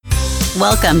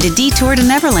Welcome to Detour to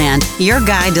Neverland, your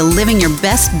guide to living your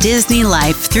best Disney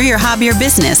life through your hobby or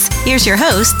business. Here's your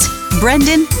hosts,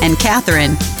 Brendan and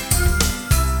Catherine.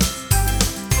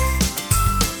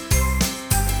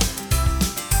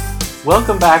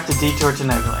 Welcome back to Detour to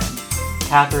Neverland.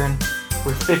 Catherine,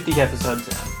 we're 50 episodes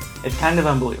in. It's kind of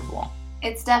unbelievable.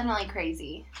 It's definitely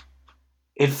crazy.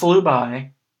 It flew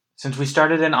by. Since we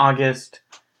started in August,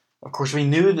 of course we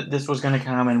knew that this was going to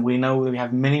come, and we know we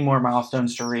have many more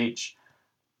milestones to reach.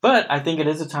 But I think it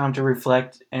is a time to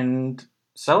reflect and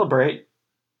celebrate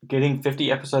getting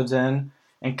 50 episodes in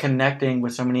and connecting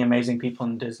with so many amazing people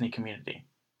in the Disney community.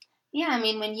 Yeah, I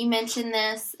mean, when you mentioned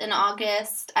this in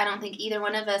August, I don't think either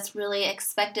one of us really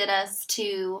expected us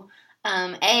to,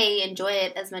 enjoy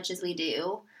it as much as we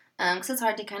do, because it's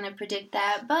hard to kind of predict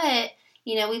that. But,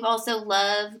 we've also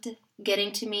loved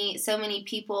getting to meet so many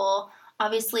people.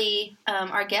 Obviously,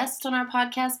 our guests on our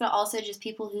podcast, but also just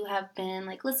people who have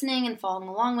been listening and following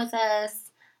along with us,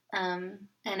 and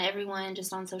everyone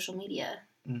just on social media.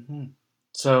 Mm-hmm.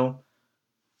 So,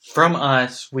 from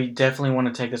us, we definitely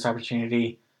want to take this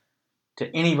opportunity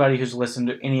to anybody who's listened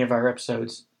to any of our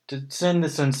episodes to send the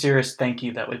sincerest thank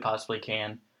you that we possibly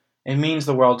can. It means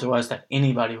the world to us that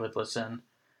anybody would listen,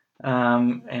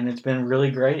 and it's been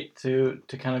really great to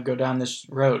kind of go down this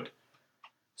road.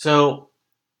 So,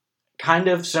 kind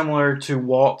of similar to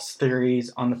Walt's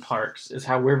theories on the parks is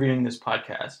how we're viewing this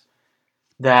podcast.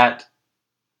 That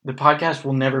the podcast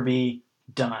will never be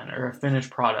done or a finished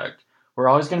product. We're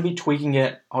always going to be tweaking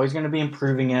it, always going to be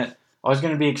improving it, always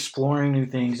going to be exploring new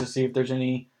things to see if there's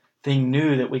anything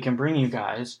new that we can bring you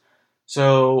guys.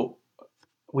 So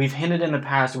we've hinted in the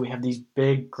past that we have these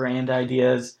big, grand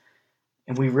ideas,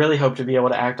 and we really hope to be able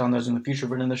to act on those in the future.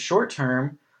 But in the short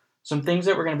term, some things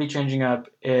that we're going to be changing up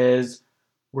is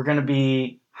we're going to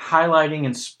be highlighting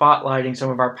and spotlighting some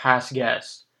of our past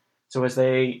guests. So as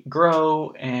they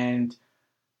grow and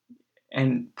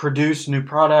produce new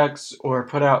products or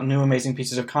put out new amazing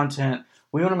pieces of content,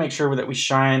 we want to make sure that we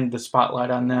shine the spotlight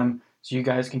on them so you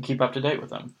guys can keep up to date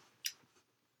with them.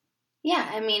 Yeah,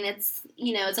 I mean, it's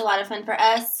a lot of fun for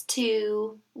us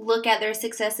to look at their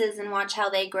successes and watch how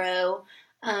they grow.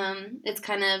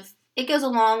 It goes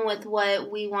along with what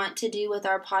we want to do with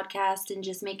our podcast and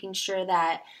just making sure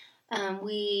that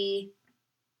we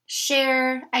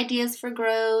share ideas for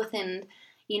growth. And,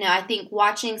 I think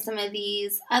watching some of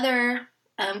these other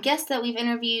guests that we've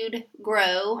interviewed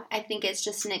grow, I think it's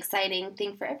just an exciting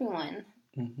thing for everyone.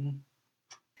 Mm-hmm.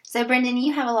 So, Brendan,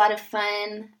 you have a lot of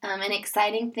fun and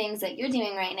exciting things that you're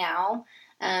doing right now,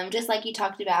 just like you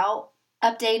talked about,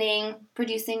 updating,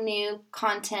 producing new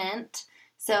content.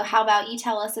 So how about you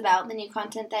tell us about the new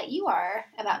content that you are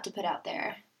about to put out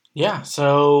there? Yeah,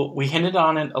 so we hinted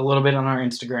on it a little bit on our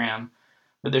Instagram,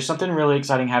 but there's something really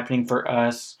exciting happening for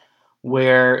us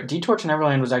where Detour to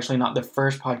Neverland was actually not the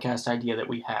first podcast idea that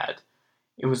we had.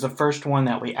 It was the first one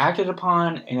that we acted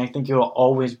upon, and I think it will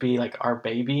always be our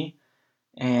baby,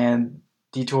 and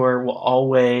Detour will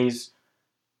always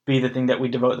be the thing that we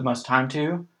devote the most time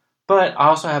to. But I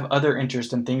also have other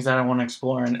interests and things that I want to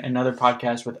explore in other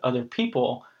podcasts with other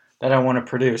people that I want to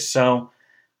produce. So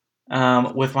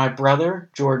with my brother,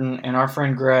 Jordan, and our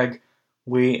friend Greg,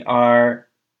 we are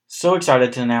so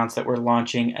excited to announce that we're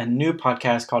launching a new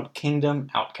podcast called Kingdom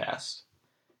Outcast.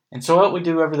 And so what we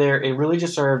do over there, it really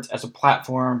just serves as a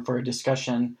platform for a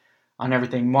discussion on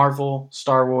everything Marvel,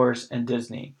 Star Wars, and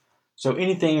Disney. So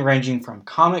anything ranging from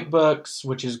comic books,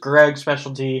 which is Greg's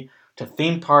specialty, to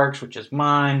theme parks, which is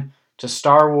mine, to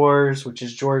Star Wars, which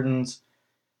is Jordan's.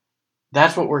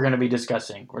 That's what we're going to be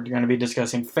discussing. We're going to be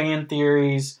discussing fan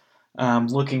theories,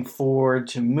 looking forward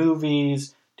to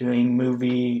movies, doing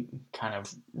movie kind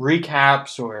of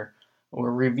recaps or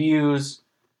reviews,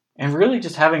 and really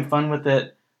just having fun with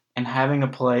it and having a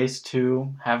place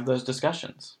to have those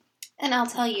discussions. And I'll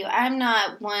tell you, I'm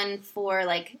not one for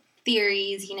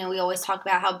theories. We always talk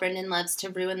about how Brendan loves to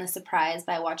ruin the surprise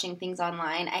by watching things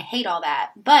online. I hate all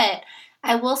that. But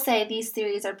I will say these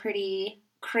theories are pretty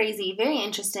crazy, very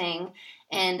interesting,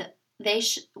 and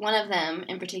one of them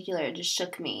in particular just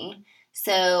shook me.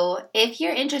 So if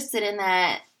you're interested in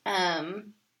that,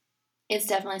 it's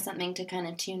definitely something to kind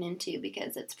of tune into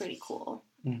because it's pretty cool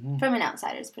from an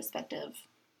outsider's perspective.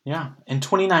 Yeah, and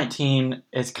 2019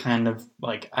 is kind of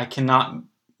I cannot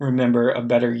remember a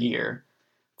better year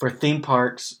for theme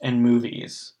parks and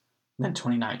movies than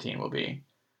 2019 will be.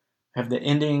 We have the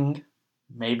ending,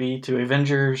 maybe, to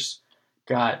Avengers,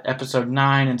 got Episode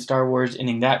 9 in Star Wars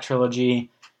ending that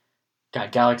trilogy,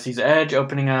 got Galaxy's Edge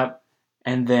opening up,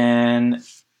 and then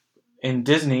in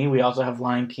Disney, we also have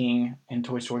Lion King and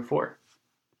Toy Story 4.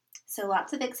 So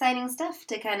lots of exciting stuff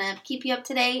to kind of keep you up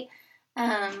to date.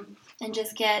 and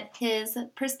just get his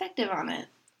perspective on it.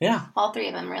 Yeah. All three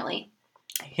of them, really.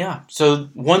 Yeah. So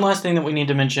one last thing that we need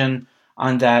to mention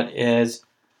on that is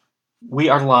we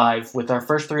are live with our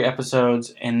first 3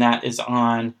 episodes, and that is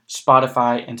on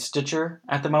Spotify and Stitcher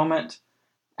at the moment.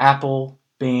 Apple,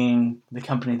 being the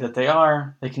company that they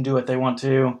are, they can do what they want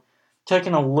to.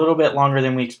 Taking a little bit longer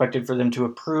than we expected for them to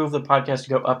approve the podcast to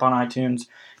go up on iTunes.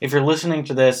 If you're listening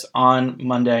to this on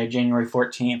Monday, January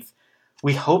 14th,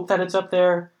 we hope that it's up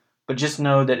there, but just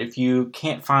know that if you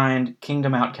can't find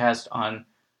Kingdom Outcast on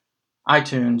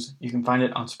iTunes, you can find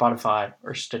it on Spotify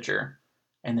or Stitcher.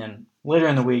 And then later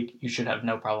in the week, you should have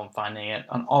no problem finding it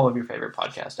on all of your favorite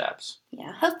podcast apps.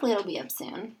 Yeah, hopefully it'll be up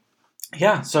soon.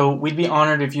 Yeah, so we'd be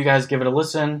honored if you guys give it a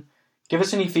listen. Give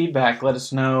us any feedback. Let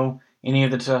us know any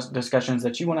of the discussions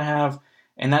that you want to have.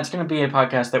 And that's going to be a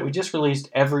podcast that we just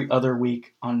released every other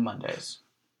week on Mondays.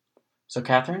 So,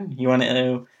 Catherine, you want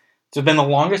to... It's been the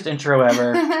longest intro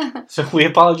ever, so we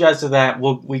apologize for that.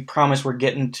 We promise we're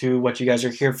getting to what you guys are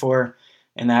here for,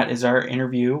 and that is our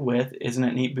interview with Isn't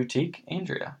It Neat Boutique,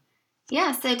 Andrea.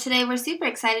 Yeah, so today we're super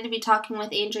excited to be talking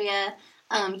with Andrea.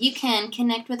 You can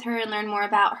connect with her and learn more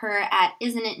about her at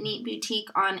Isn't It Neat Boutique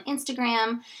on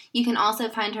Instagram. You can also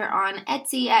find her on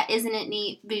Etsy at Isn't It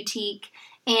Neat Boutique.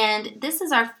 And this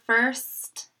is our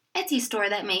first Etsy store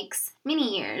that makes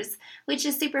mini ears, which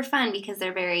is super fun because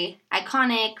they're very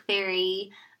iconic,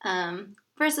 very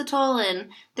versatile, and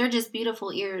they're just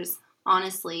beautiful ears,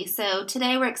 honestly. So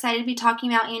today we're excited to be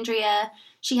talking about Andrea.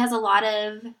 She has a lot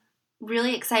of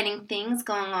really exciting things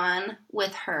going on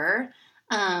with her.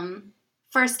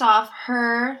 First off,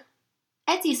 her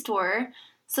Etsy store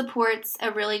supports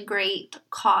a really great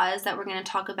cause that we're going to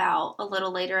talk about a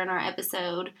little later in our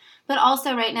episode. But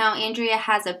also right now, Andrea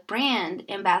has a brand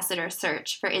ambassador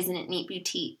search for Isn't It Neat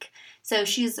Boutique. So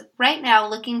she's right now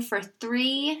looking for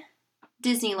 3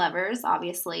 Disney lovers,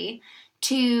 obviously,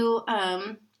 to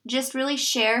just really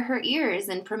share her ears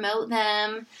and promote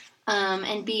them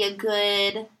and be a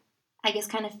good, I guess,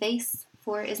 kind of face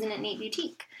for Isn't It Neat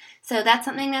Boutique. So that's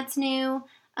something that's new.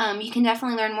 You can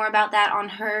definitely learn more about that on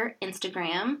her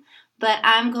Instagram. But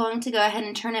I'm going to go ahead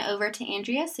and turn it over to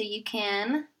Andrea so you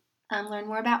can learn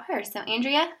more about her. So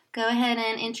Andrea, go ahead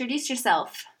and introduce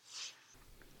yourself.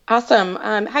 Awesome.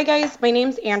 Hi guys, my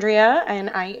name's Andrea, and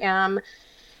I am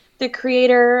the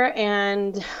creator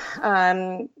and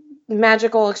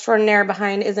magical extraordinaire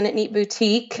behind Isn't It Neat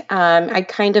Boutique. I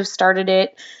kind of started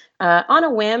it on a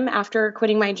whim after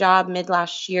quitting my job mid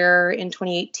last year in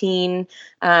 2018.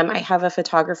 I have a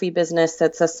photography business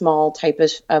that's a small type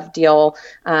of deal.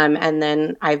 And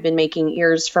then I've been making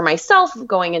ears for myself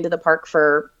going into the park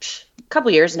for a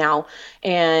couple years now.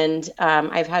 And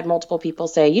I've had multiple people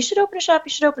say, you should open a shop,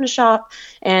 you should open a shop.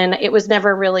 And it was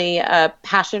never really a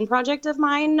passion project of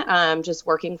mine, just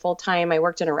working full time. I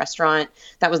worked in a restaurant.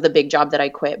 That was the big job that I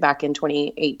quit back in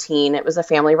 2018. It was a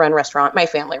family-run restaurant, my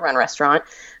family-run restaurant.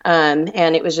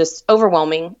 And it was just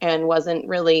overwhelming and wasn't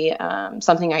really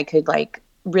something I could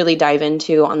really dive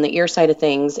into on the ear side of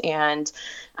things. And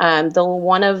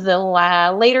one of the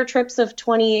later trips of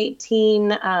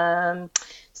 2018,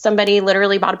 somebody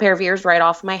literally bought a pair of ears right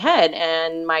off my head.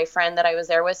 And my friend that I was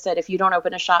there with said, if you don't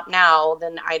open a shop now,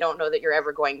 then I don't know that you're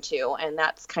ever going to. And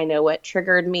that's kind of what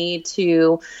triggered me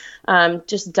to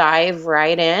just dive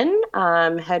right in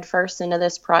head first into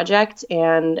this project.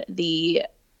 And the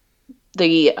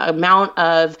amount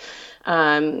of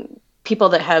people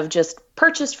that have just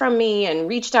purchased from me and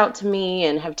reached out to me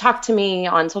and have talked to me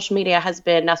on social media has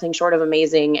been nothing short of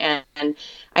amazing. And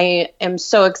I am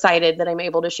so excited that I'm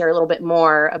able to share a little bit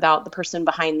more about the person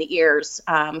behind the ears.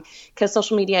 Because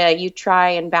social media, you try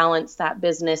and balance that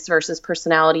business versus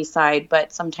personality side,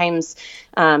 but sometimes,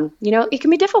 it can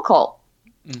be difficult.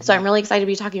 Mm-hmm. So I'm really excited to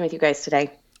be talking with you guys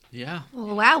today. Yeah.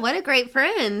 Wow, what a great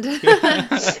friend.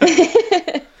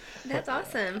 That's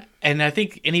awesome. And I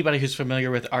think anybody who's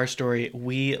familiar with our story,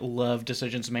 we love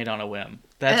decisions made on a whim.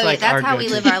 That's that's how we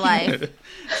live our life.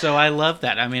 So I love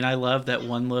that. I mean, I love that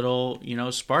one little,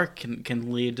 spark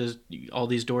can lead to all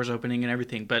these doors opening and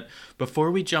everything. But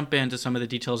before we jump into some of the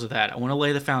details of that, I want to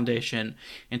lay the foundation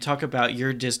and talk about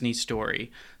your Disney story.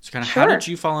 So kind of How did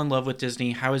you fall in love with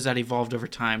Disney? How has that evolved over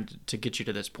time to get you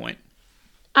to this point?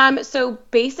 So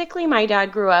basically my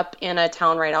dad grew up in a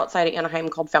town right outside of Anaheim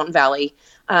called Fountain Valley.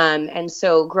 And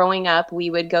so growing up, we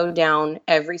would go down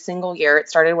every single year. It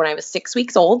started when I was 6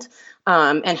 weeks old.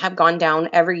 and have gone down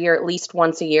every year, at least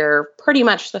once a year, pretty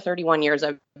much the 31 years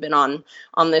I've been on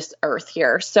this earth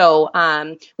here. So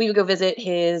we would go visit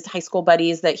his high school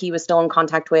buddies that he was still in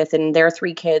contact with and their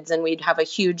 3 kids. And we'd have a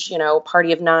huge,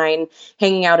 party of 9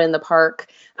 hanging out in the park.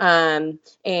 And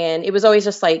it was always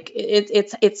just like,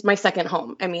 it's my second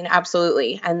home. I mean,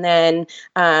 absolutely. And then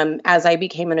as I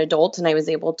became an adult and I was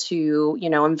able to,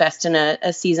 invest in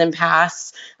a season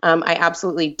pass, I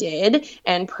absolutely did.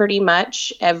 And pretty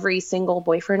much every single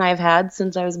boyfriend I've had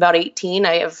since I was about 18,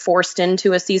 I have forced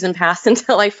into a season pass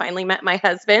until I finally met my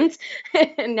husband.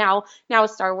 And now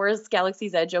Star Wars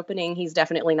Galaxy's Edge opening, he's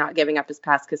definitely not giving up his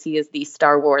pass because he is the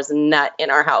Star Wars nut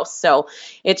in our house. So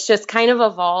it's just kind of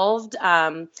evolved.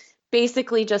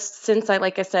 Basically just since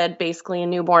like I said, basically a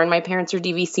newborn. My parents are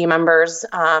DVC members.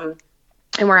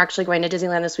 And we're actually going to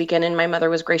Disneyland this weekend, and my mother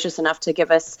was gracious enough to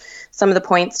give us some of the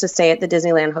points to stay at the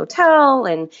Disneyland Hotel.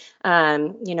 And,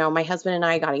 my husband and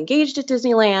I got engaged at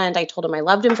Disneyland. I told him I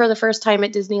loved him for the first time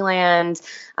at Disneyland.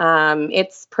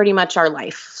 It's pretty much our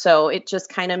life. So it just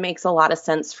kind of makes a lot of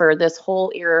sense for this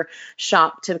whole ear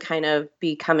shop to kind of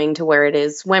be coming to where it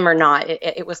is, whim or not.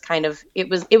 It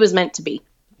was meant to be.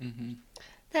 Mm-hmm.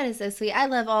 That is so sweet. I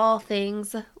love all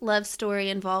things love story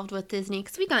involved with Disney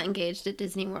because we got engaged at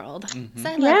Disney World. Mm-hmm. So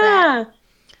I love that.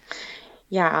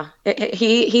 Yeah.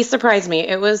 He surprised me.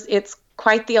 It's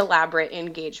quite the elaborate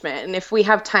engagement. And if we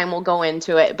have time, we'll go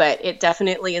into it. But it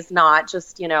definitely is not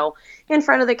just, in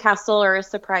front of the castle or a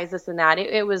surprise, this and that.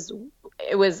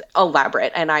 It was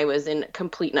elaborate, and I was in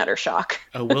complete and utter shock.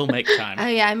 Oh, we'll make time. Oh,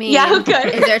 yeah. I mean, good.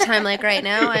 Is there time like right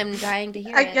now? I'm dying to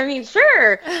hear it. I mean,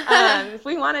 sure. If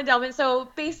we want to delve in. So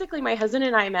basically, my husband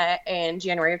and I met in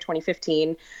January of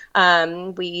 2015.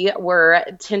 We were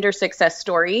Tinder success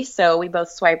stories, so we both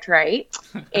swiped right.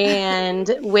 And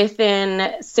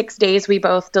within 6 days, we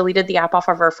both deleted the app off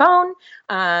of our phone.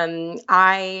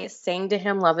 I sang to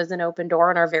him "Love is an Open Door"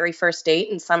 on our very first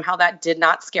date, and somehow that did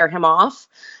not scare him off.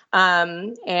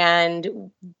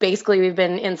 And basically we've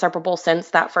been inseparable since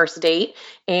that first date,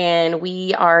 and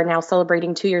we are now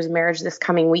celebrating 2 years of marriage this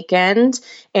coming weekend.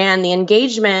 And the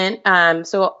engagement,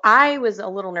 so I was a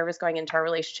little nervous going into our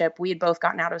relationship. We had both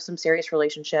gotten out of some serious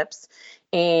relationships,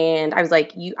 and I was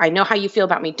like, I know how you feel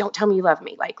about me. Don't tell me you love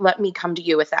me. Like, let me come to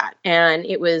you with that. And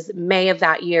it was May of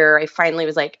that year. I finally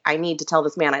was like, I need to tell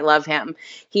this man I love him.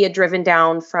 He had driven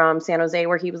down from San Jose,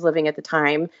 where he was living at the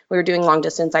time. We were doing long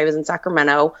distance. I was in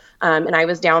Sacramento. And I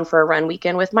was down for a run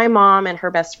weekend with my mom and her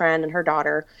best friend and her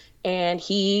daughter. And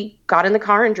he got in the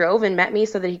car and drove and met me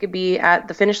so that he could be at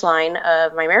the finish line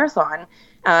of my marathon,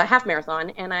 half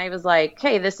marathon. And I was like,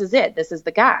 hey, this is it. This is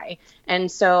the guy.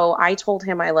 And so I told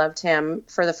him I loved him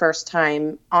for the first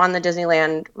time on the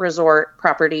Disneyland Resort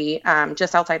property,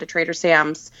 just outside of Trader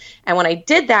Sam's. And when I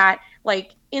did that,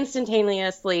 like,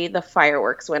 instantaneously the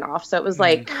fireworks went off. So it was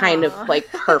like kind of like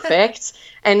perfect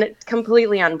and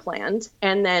completely unplanned.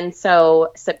 And then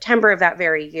so September of that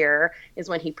very year is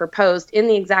when he proposed in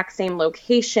the exact same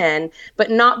location,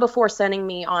 but not before sending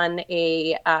me on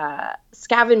a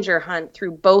scavenger hunt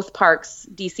through both parks,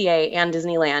 DCA and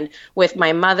Disneyland, with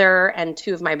my mother and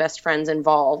 2 of my best friends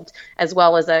involved, as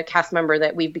well as a cast member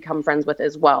that we've become friends with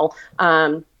as well.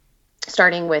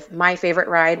 Starting with my favorite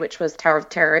ride, which was Tower of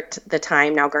Terror at the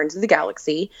time, now Guardians of the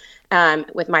Galaxy.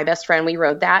 With my best friend, we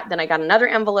rode that. Then I got another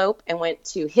envelope and went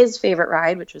to his favorite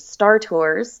ride, which was Star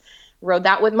Tours. Rode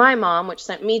that with my mom, which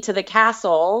sent me to the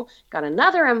castle. Got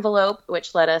another envelope,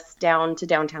 which led us down to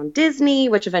Downtown Disney,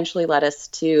 which eventually led us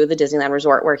to the Disneyland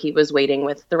Resort, where he was waiting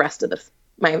with the rest of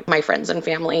my friends and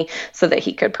family so that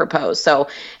he could propose. So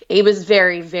it was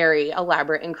very, very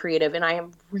elaborate and creative, and I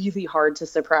am really hard to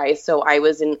surprise. So I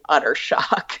was in utter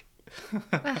shock.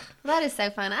 That is so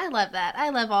fun. I love that. I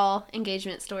love all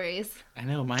engagement stories. I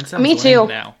know, mine sounds Me too. lame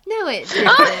now. No, it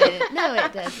doesn't. No,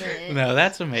 it doesn't. No,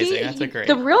 that's amazing. That's a great.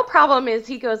 The real problem is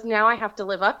he goes, now I have to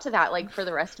live up to that, like, for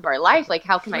the rest of our life. Like,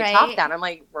 how can I top that? I'm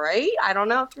like, right? I don't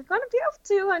know if you're going to be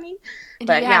able to, honey.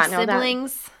 But do you have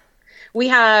siblings? We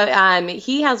have,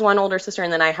 he has one older sister,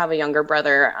 and then I have a younger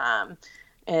brother.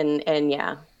 And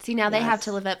yeah. See, now they have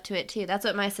to live up to it too. That's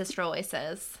what my sister always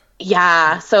says.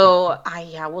 Yeah. So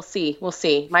we'll see. We'll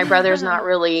see. My brother's not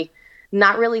really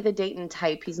the Dayton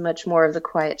type. He's much more of the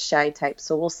quiet, shy type.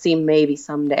 So we'll see maybe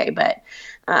someday. But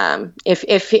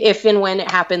if and when it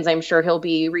happens, I'm sure he'll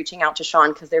be reaching out to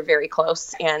Sean because they're very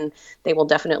close, and they will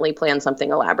definitely plan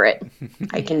something elaborate.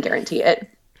 I can guarantee it.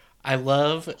 I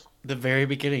love the very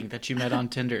beginning that you met on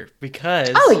Tinder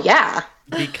because... Oh, yeah.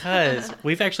 Because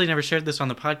we've actually never shared this on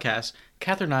the podcast.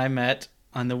 Catherine and I met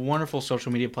on the wonderful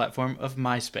social media platform of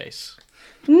MySpace.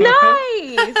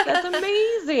 Nice! That's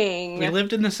amazing. We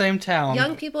lived in the same town.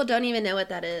 Young people don't even know what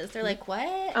that is. They're like,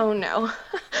 what? Oh, no.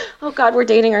 Oh, God, we're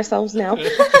dating ourselves now.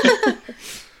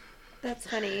 That's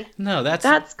funny. No,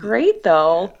 that's great,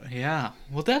 though. Yeah.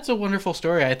 Well, that's a wonderful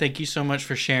story. I thank you so much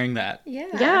for sharing that.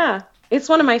 Yeah. It's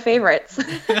one of my favorites.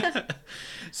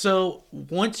 So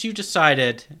once you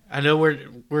decided, I know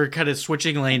we're kind of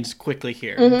switching lanes quickly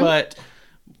here, but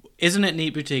Isn't It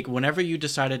Neat Boutique, whenever you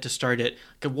decided to start it,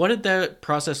 what did that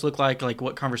process look like? Like,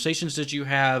 what conversations did you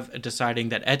have deciding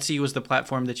that Etsy was the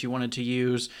platform that you wanted to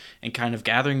use and kind of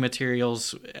gathering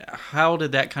materials? How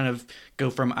did that kind of go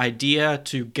from idea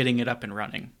to getting it up and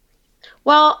running?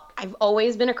 Well, I've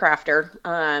always been a crafter.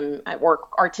 I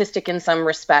work artistic in some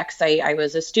respects. I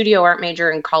was a studio art major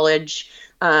in college.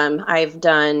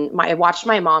 I watched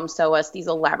my mom sew us these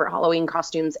elaborate Halloween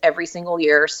costumes every single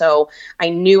year. So I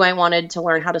knew I wanted to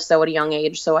learn how to sew at a young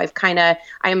age. So I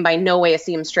am by no way a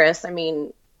seamstress. I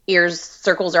mean, ears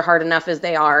circles are hard enough as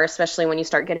they are, especially when you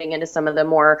start getting into some of the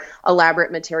more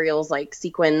elaborate materials like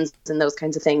sequins and those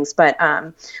kinds of things. But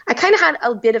I kind of had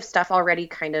a bit of stuff already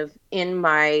kind of in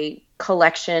my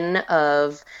collection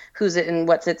of who's it and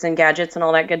what's it's and gadgets and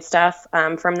all that good stuff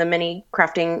from the many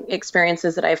crafting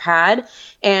experiences that I've had.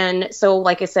 And so,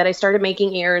 like I said, I started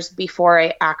making ears before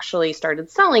I actually started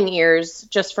selling ears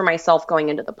just for myself going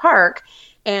into the park.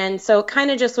 And so it kind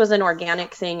of just was an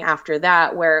organic thing after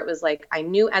that, where it was like, I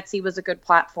knew Etsy was a good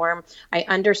platform. I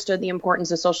understood the importance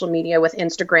of social media with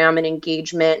Instagram and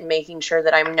engagement and making sure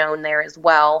that I'm known there as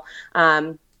well.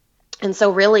 And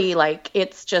so really, like,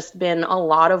 it's just been a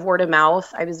lot of word of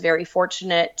mouth. I was very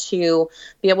fortunate to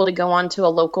be able to go on to a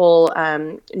local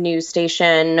news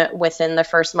station within the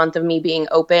first month of me being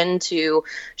open to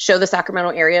show the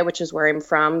Sacramento area, which is where I'm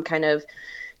from, kind of,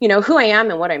 you know, who I am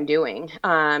and what I'm doing.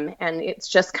 And it's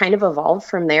just kind of evolved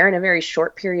from there in a very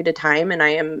short period of time. And I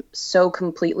am so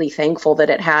completely thankful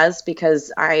that it has,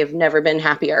 because I have never been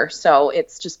happier. So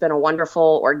it's just been a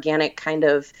wonderful, organic kind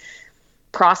of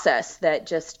process that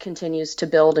just continues to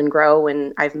build and grow.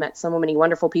 And I've met so many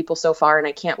wonderful people so far, and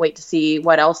I can't wait to see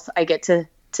what else I get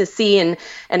to see and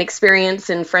experience,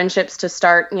 and friendships to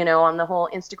start, you know, on the whole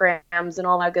Instagrams and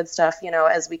all that good stuff, you know,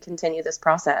 as we continue this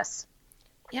process.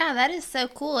 Yeah, that is so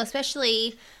cool,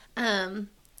 especially,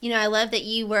 you know, I love that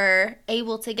you were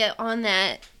able to get on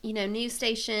that, you know, news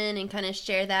station and kind of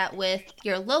share that with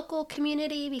your local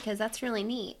community, because that's really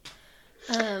neat.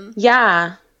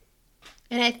 Yeah.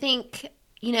 And I think,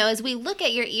 you know, as we look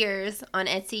at your ears on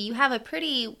Etsy, you have a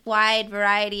pretty wide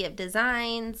variety of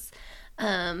designs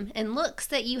and looks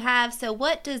that you have. So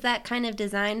what does that kind of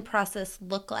design process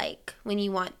look like when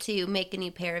you want to make a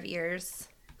new pair of ears?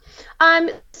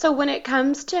 So when it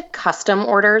comes to custom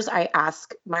orders, I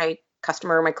ask my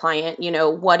customer, my client, you know,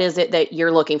 what is it that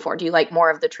you're looking for? Do you like more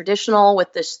of the traditional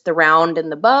with the round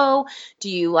and the bow? Do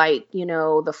you like, you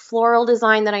know, the floral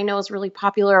design that I know is really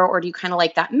popular, or do you kind of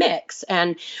like that mix?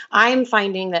 And I'm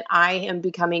finding that I am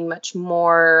becoming much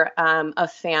more a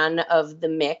fan of the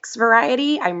mix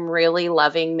variety. I'm really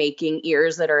loving making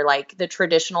ears that are like the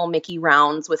traditional Mickey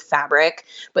rounds with fabric,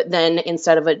 but then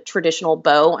instead of a traditional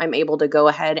bow, I'm able to go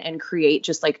ahead and create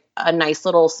just like a nice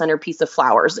little centerpiece of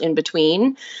flowers in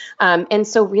between. And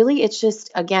so really it's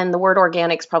just, again, the word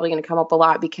organic is probably going to come up a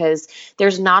lot, because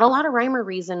there's not a lot of rhyme or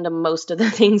reason to most of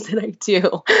the things that I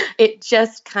do. It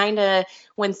just kind of,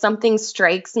 when something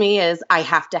strikes me as I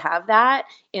have to have that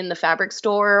in the fabric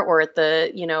store or at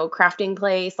the, you know, crafting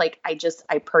place, like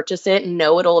I purchase it and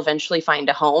know it'll eventually find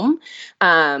a home.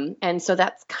 And so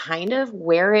that's kind of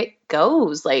where it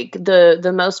goes. Like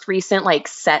the most recent like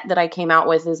set that I came out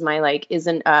with is my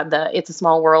the It's a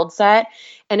Small World set.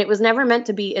 And it was never meant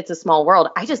to be It's a Small World.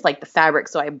 I just like the fabric,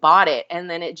 so I bought it. And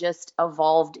then it just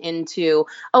evolved into,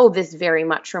 oh, this very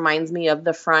much reminds me of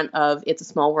the front of It's a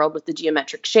Small World with the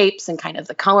geometric shapes and kind of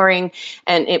the coloring.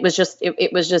 And it was just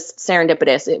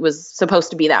serendipitous. It was supposed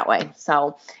to be that way.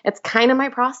 So it's kind of my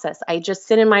process. I just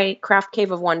sit in my craft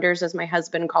cave of wonders, as my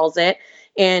husband calls it,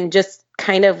 and just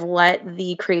kind of let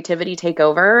the creativity take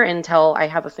over until I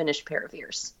have a finished pair of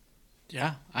ears.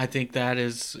 Yeah, I think that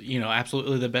is, you know,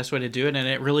 absolutely the best way to do it. And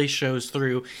it really shows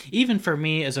through, even for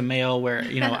me as a male, where,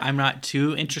 you know, I'm not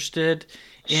too interested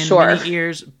in mini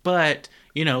ears, but,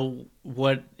 you know,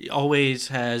 what always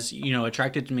has, you know,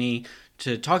 attracted me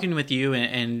to talking with you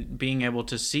and being able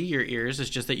to see your ears is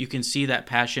just that you can see that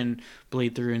passion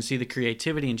bleed through and see the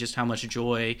creativity and just how much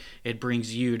joy it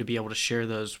brings you to be able to share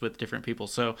those with different people.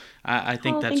 So I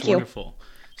think that's wonderful.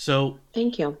 So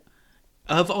thank you.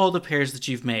 Of all the pairs that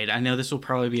you've made, I know this will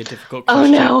probably be a difficult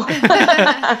question. Oh,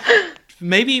 no.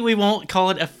 Maybe we won't call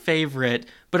it a favorite,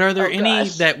 But are there Oh, any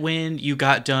gosh. that when you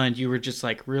got done, you were just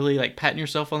like really like patting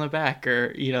yourself on the back,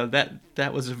 or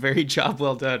that was a very job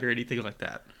well done, or anything like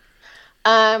that?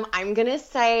 I'm gonna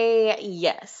say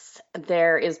yes.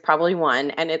 There is probably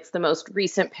one, and it's the most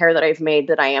recent pair that I've made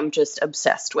that I am just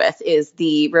obsessed with is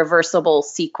the reversible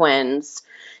sequins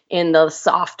in the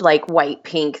soft like white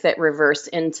pink that reverse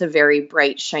into very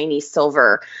bright shiny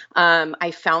silver.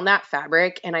 I found that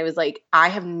fabric and I was like, I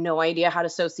have no idea how to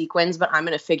sew sequins, but I'm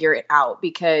gonna figure it out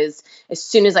because as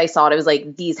soon as I saw it, I was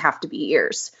like, these have to be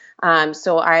ears.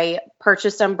 So I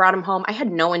purchased them, brought them home. I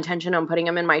had no intention on putting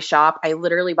them in my shop. I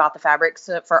literally bought the fabrics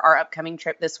for our upcoming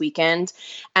trip this weekend.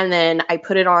 And then I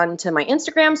put it on to my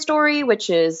Instagram story, which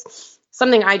is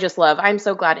something I just love. I'm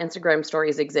so glad Instagram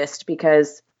stories exist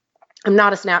because I'm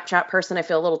not a Snapchat person. I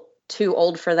feel a little too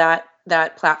old for that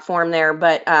platform there.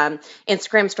 But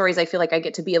Instagram stories, I feel like I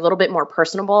get to be a little bit more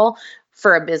personable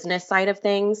for a business side of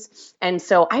things. And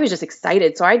so I was just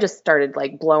excited. So I just started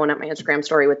like blowing up my Instagram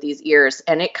story with these ears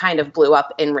and it kind of blew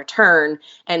up in return.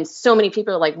 And so many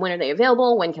people are like, when are they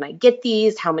available? When can I get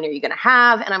these? How many are you going to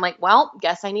have? And I'm like, well,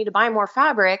 guess I need to buy more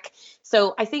fabric.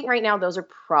 So I think right now those are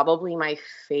probably my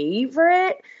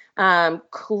favorite.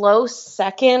 Close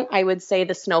second, I would say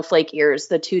the snowflake ears,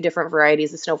 the two different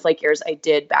varieties of snowflake ears I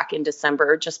did back in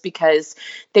December, just because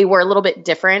they were a little bit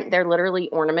different. They're literally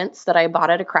ornaments that I bought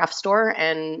at a craft store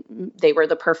and they were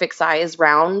the perfect size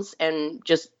rounds and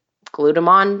just glued them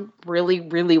on really,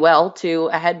 really well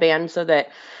to a headband so that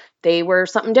they were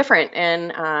something different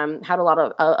and had a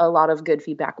lot of good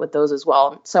feedback with those as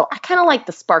well. So I kind of like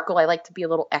the sparkle. I like to be a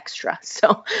little extra.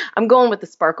 So I'm going with the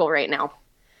sparkle right now.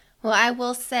 Well, I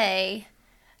will say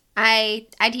I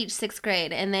teach 6th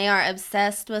grade and they are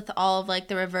obsessed with all of like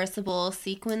the reversible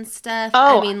sequin stuff.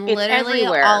 Oh, I mean, it's literally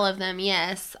everywhere. all of them,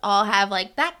 yes, all have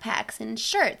like backpacks and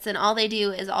shirts and all they do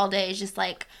is all day is just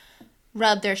like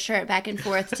rub their shirt back and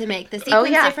forth to make the sequins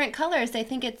different colors. They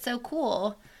think it's so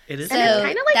cool. It is. So And it's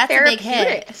kind of like that's a big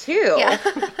therapeutic hit. too.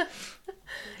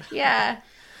 Yeah.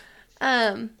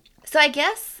 yeah. So I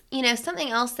guess, something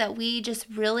else that we just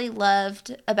really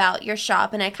loved about your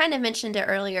shop, and I kind of mentioned it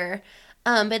earlier,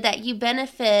 but that you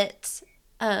benefit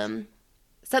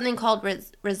something called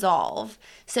Resolve.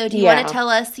 So do you want to tell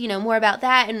us, more about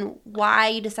that and why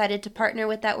you decided to partner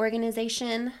with that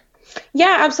organization?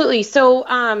 Yeah, absolutely.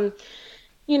 So,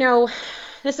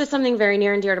 this is something very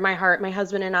near and dear to my heart. My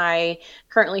husband and I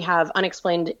currently have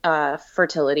unexplained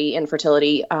infertility.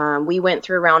 We went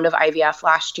through a round of IVF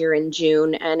last year in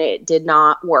June, and it did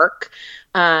not work.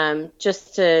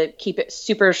 Just to keep it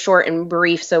super short and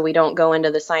brief so we don't go into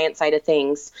the science side of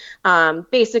things.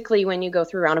 Basically, when you go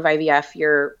through a round of IVF,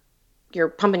 you're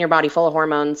pumping your body full of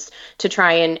hormones to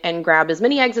try and grab as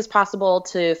many eggs as possible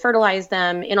to fertilize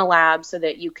them in a lab so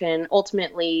that you can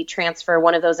ultimately transfer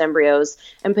one of those embryos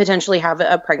and potentially have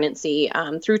a pregnancy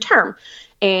through term.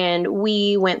 And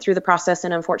we went through the process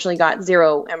and unfortunately got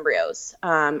 0 embryos,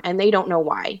 and they don't know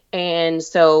why. And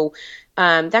so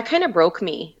that kind of broke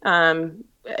me.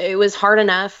 It was hard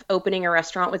enough opening a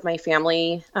restaurant with my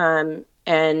family,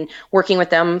 and working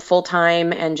with them full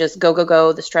time and just go,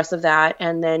 the stress of that.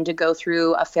 And then to go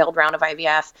through a failed round of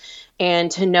IVF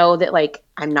and to know that like,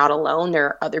 I'm not alone. There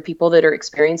are other people that are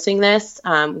experiencing this.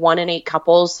 1 in 8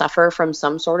 couples suffer from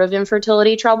some sort of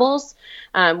infertility troubles,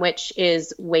 which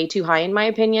is way too high in my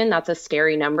opinion. That's a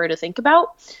scary number to think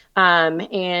about.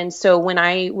 And so when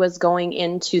I was going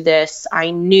into this,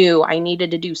 I knew I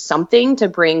needed to do something to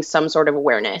bring some sort of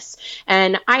awareness.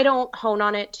 And I don't hone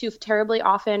on it too terribly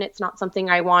often. It's not something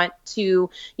I want to,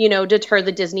 deter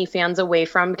the Disney fans away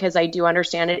from because I do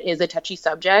understand it is a touchy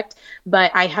subject.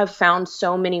 But I have found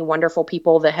so many wonderful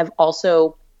people that have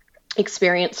also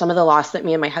experienced some of the loss that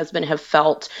me and my husband have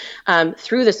felt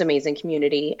through this amazing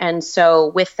community. And so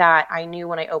with that, I knew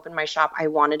when I opened my shop, I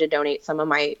wanted to donate some of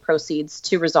my proceeds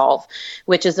to Resolve,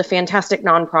 which is a fantastic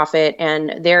nonprofit.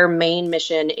 And their main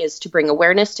mission is to bring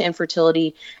awareness to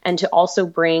infertility and to also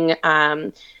bring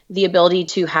the ability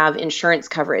to have insurance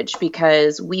coverage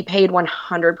because we paid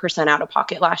 100% out of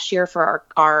pocket last year for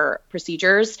our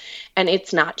procedures, and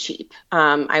it's not cheap.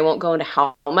 I won't go into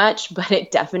how much, but it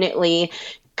definitely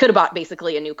could have bought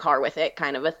basically a new car with it,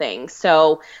 kind of a thing.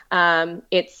 So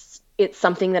it's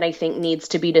something that I think needs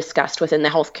to be discussed within the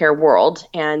healthcare world,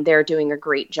 and they're doing a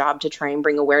great job to try and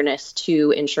bring awareness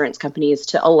to insurance companies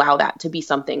to allow that to be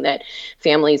something that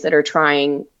families that are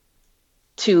trying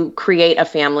to create a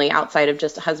family outside of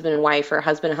just a husband and wife or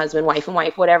husband, wife and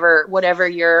wife, whatever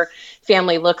your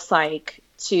family looks like,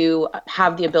 to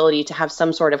have the ability to have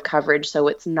some sort of coverage so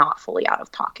it's not fully out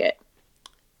of pocket.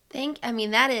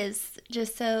 That is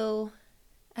just so,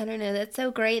 I don't know, that's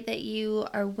so great that you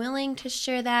are willing to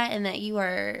share that and that you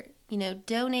are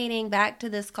donating back to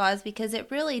this cause, because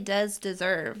it really does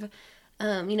deserve,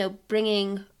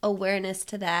 bringing awareness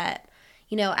to that.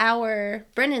 Our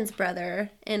Brennan's brother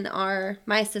and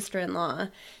my sister-in-law,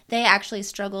 they actually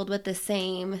struggled with the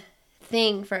same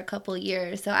thing for a couple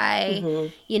years. So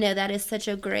that is such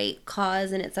a great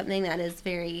cause, and it's something that is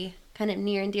very kind of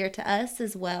near and dear to us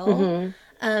as well.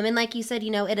 And like you said,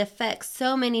 it affects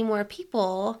so many more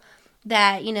people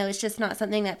that, it's just not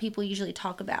something that people usually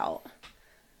talk about.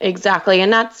 Exactly.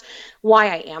 And that's why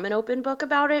I am an open book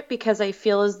about it, because I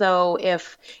feel as though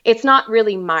if it's not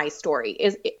really my story,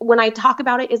 when I talk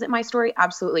about it, is it my story?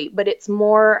 Absolutely. But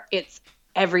it's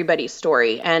everybody's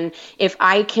story. And if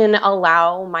I can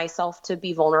allow myself to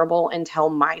be vulnerable and tell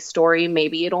my story,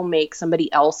 maybe it'll make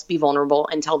somebody else be vulnerable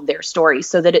and tell their story,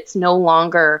 so that it's no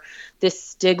longer this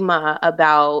stigma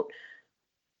about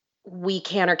we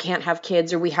can or can't have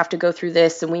kids, or we have to go through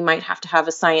this, and we might have to have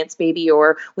a science baby,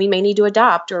 or we may need to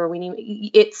adopt, or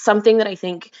it's something that I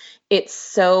think it's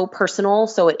so personal,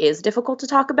 so it is difficult to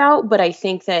talk about. But I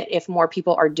think that if more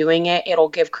people are doing it, it'll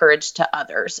give courage to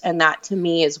others. And that, to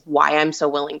me, is why I'm so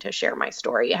willing to share my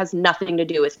story. It has nothing to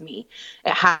do with me.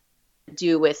 It has to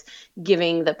do with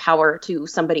giving the power to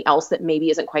somebody else that maybe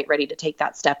isn't quite ready to take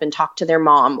that step and talk to their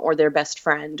mom or their best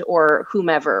friend or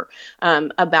whomever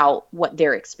about what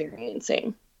they're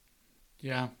experiencing.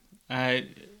 Yeah, I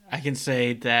can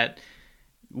say that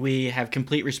we have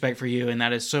complete respect for you, and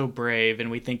that is so brave,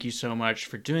 and we thank you so much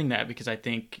for doing that, because I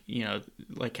think,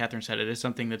 like Catherine said, it is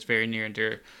something that's very near and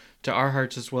dear to our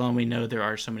hearts as well, and we know there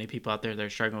are so many people out there that are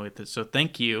struggling with this. So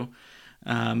thank you.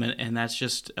 And that's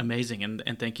just amazing.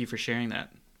 And thank you for sharing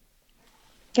that.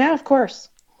 Yeah, of course.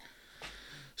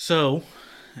 So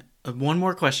one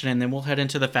more question, and then we'll head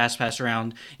into the Fast Pass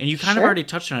round. And you kind of already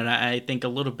touched on it, I think, a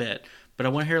little bit, but I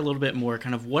want to hear a little bit more.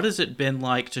 Kind of, what has it been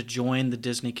like to join the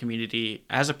Disney community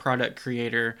as a product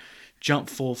creator, jump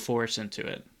full force into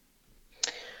it?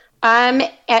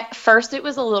 At first it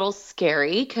was a little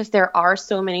scary, because there are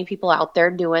so many people out there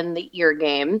doing the ear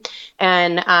game,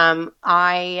 and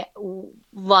I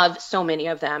love so many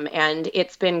of them, and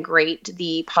it's been great,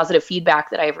 the positive feedback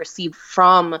that I've received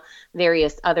from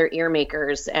various other ear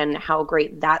makers, and how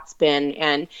great that's been.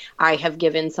 And I have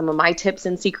given some of my tips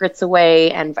and secrets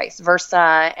away, and vice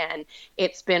versa, and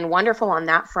it's been wonderful on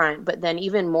that front. But then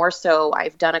even more so,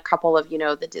 I've done a couple of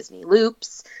the Disney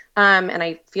loops. And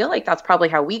I feel like that's probably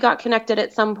how we got connected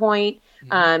at some point.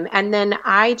 And then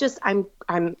I'm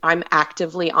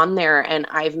actively on there, and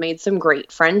I've made some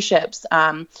great friendships.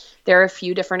 There are a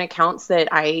few different accounts that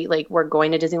we're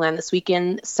going to Disneyland this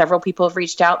weekend. Several people have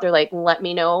reached out. They're like, let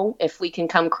me know if we can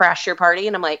come crash your party.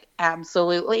 And I'm like,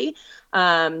 absolutely.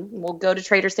 We'll go to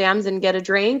Trader Sam's and get a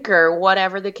drink, or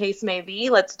whatever the case may be.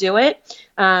 Let's do it.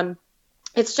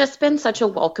 It's just been such a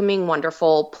welcoming,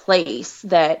 wonderful place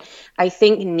that I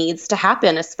think needs to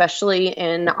happen, especially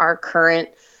in our current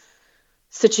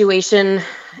situation,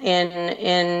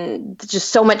 in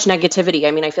just so much negativity.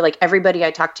 I mean, I feel like everybody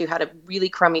I talked to had a really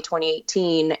crummy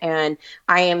 2018, and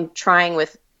I am trying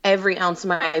with every ounce of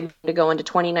my being to go into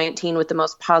 2019 with the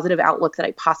most positive outlook that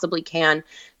I possibly can.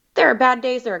 There are bad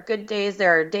days, there are good days,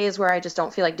 there are days where I just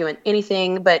don't feel like doing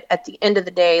anything, but at the end of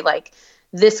the day,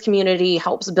 this community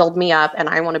helps build me up, and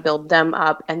I want to build them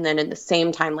up. And then at the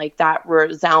same time, that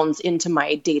resounds into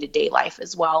my day-to-day life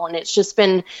as well. And it's just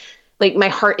been my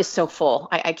heart is so full.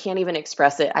 I can't even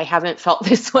express it. I haven't felt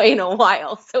this way in a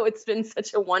while. So it's been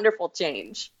such a wonderful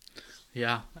change.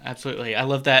 Yeah, absolutely. I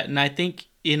love that. And I think,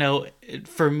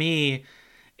 for me,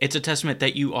 it's a testament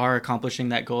that you are accomplishing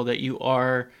that goal, that you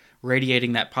are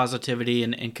radiating that positivity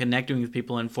and connecting with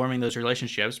people and forming those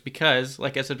relationships, because,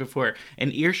 like I said before,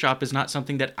 an ear shop is not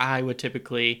something that I would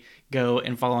typically go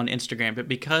and follow on Instagram, but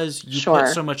because you put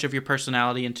so much of your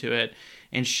personality into it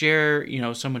and share,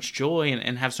 so much joy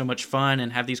and have so much fun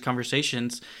and have these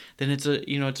conversations, then it's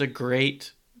a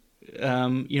great,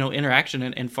 interaction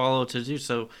and follow to do.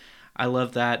 So I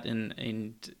love that.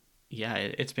 And yeah,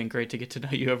 it's been great to get to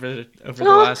know you over the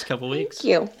last couple weeks. Thank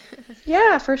you.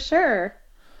 Yeah, for sure.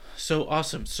 So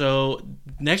awesome. So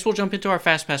next we'll jump into our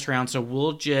Fast Pass round. So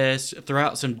we'll just throw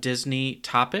out some Disney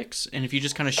topics. And if you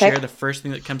just kind of share the first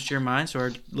thing that comes to your mind, so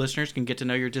our listeners can get to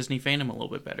know your Disney fandom a little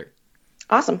bit better.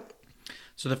 Awesome.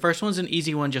 So the first one's an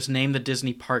easy one. Just name the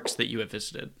Disney parks that you have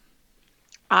visited.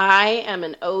 I am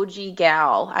an OG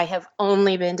gal. I have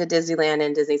only been to Disneyland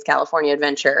and Disney's California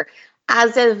Adventure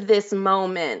as of this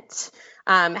moment.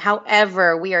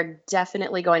 However, we are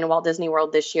definitely going to Walt Disney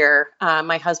World this year.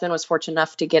 My husband was fortunate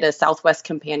enough to get a Southwest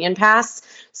Companion Pass,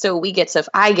 so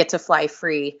I get to fly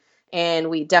free And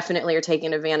we definitely are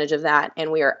taking advantage of that.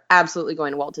 And we are absolutely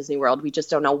going to Walt Disney World. We just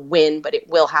don't know when, but it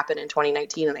will happen in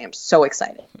 2019. And I am so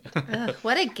excited. Ugh,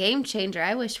 what a game changer.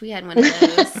 I wish we had one of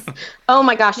those. Oh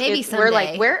my gosh. Maybe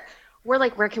someday. We're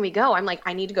like, where can we go? I'm like,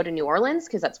 I need to go to New Orleans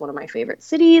because that's one of my favorite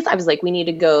cities. I was like, we need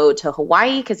to go to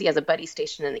Hawaii because he has a buddy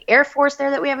stationed in the Air Force there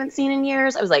that we haven't seen in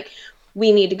years. I was like,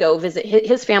 we need to go visit.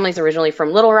 His family's originally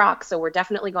from Little Rock, so we're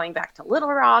definitely going back to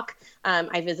Little Rock.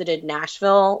 I visited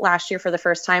Nashville last year for the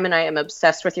first time, and I am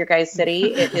obsessed with your guys'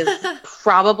 city. It is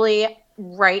probably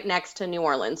right next to New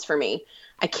Orleans for me.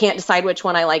 I can't decide which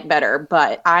one I like better,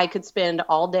 but I could spend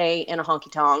all day in a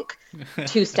honky-tonk,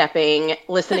 two-stepping,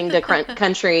 listening to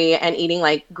country and eating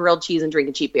like grilled cheese and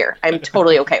drinking cheap beer. I'm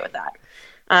totally okay with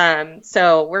that.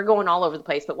 So we're going all over the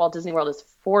place, but Walt Disney World is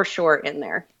for sure in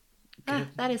there. Oh,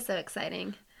 that is so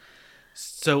exciting.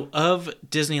 So of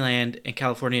Disneyland and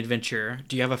California Adventure,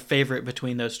 do you have a favorite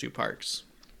between those two parks?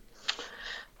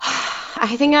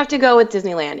 I think I have to go with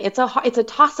Disneyland. It's a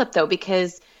toss-up, though,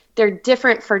 because they're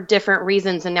different for different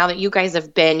reasons. And now that you guys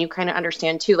have been, you kind of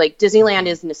understand, too. Like, Disneyland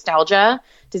is nostalgia.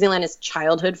 Disneyland is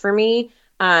childhood for me.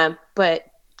 But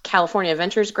California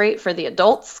Adventure is great for the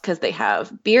adults because they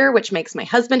have beer, which makes my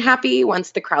husband happy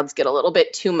once the crowds get a little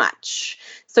bit too much.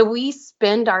 So we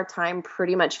spend our time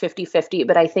pretty much 50-50.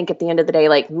 But I think at the end of the day,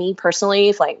 like me personally,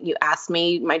 if like you ask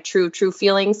me my true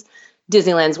feelings,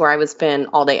 Disneyland's where I would spend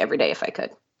all day, every day if I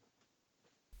could.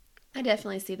 I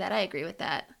definitely see that. I agree with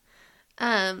that.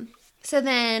 So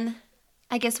then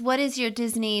I guess what is your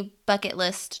Disney bucket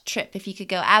list trip if you could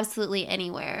go absolutely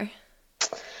anywhere?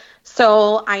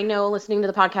 So I know listening to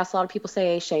the podcast, a lot of people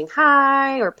say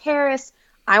Shanghai or Paris.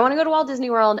 I want to go to Walt Disney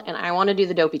World and I want to do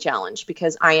the Dopey Challenge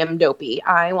because I am dopey.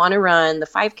 I want to run the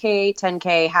 5K,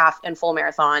 10K, half, and full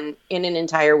marathon in an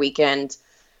entire weekend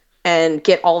and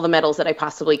get all the medals that I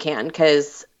possibly can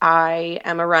because I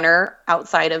am a runner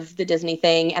outside of the Disney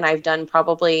thing, and I've done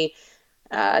probably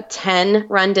 10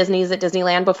 run Disneys at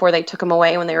Disneyland before they took them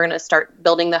away when they were going to start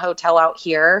building the hotel out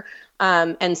here.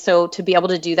 And so to be able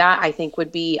to do that, I think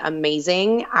would be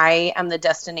amazing. I am the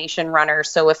destination runner.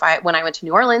 So when I went to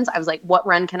New Orleans, I was like, what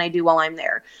run can I do while I'm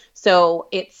there? So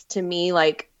it's to me,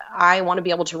 like, I want to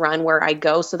be able to run where I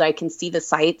go so that I can see the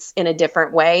sights in a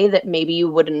different way that maybe you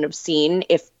wouldn't have seen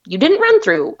if you didn't run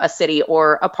through a city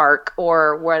or a park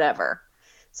or whatever.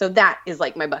 So that is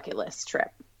like my bucket list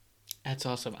trip. That's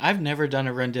awesome. I've never done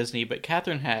a Run Disney, but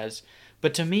Catherine has.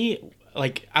 But to me,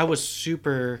 like, I was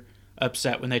super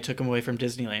upset when they took him away from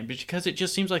Disneyland because it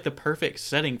just seems like the perfect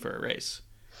setting for a race.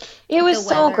 It was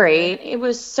so great. It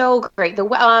was so great.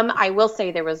 I will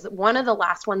say there was one of the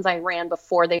last ones I ran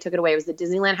before they took it away was the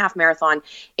Disneyland Half Marathon.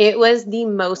 It was the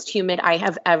most humid I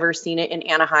have ever seen it in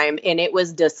Anaheim, and it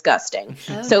was disgusting.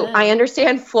 Oh, so no. I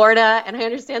understand Florida, and I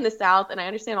understand the South, and I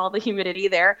understand all the humidity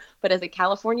there. But as a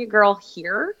California girl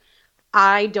here,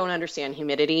 I don't understand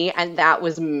humidity, and that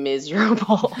was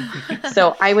miserable.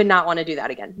 So I would not want to do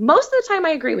that again. Most of the time,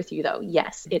 I agree with you, though.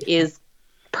 Yes, it is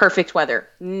perfect weather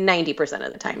 90%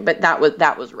 of the time, but that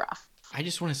was rough. I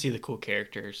just want to see the cool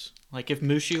characters. Like if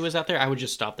Mushu was out there, I would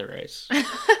just stop the race.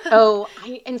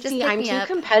 I'm too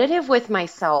competitive with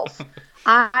myself.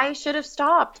 I should have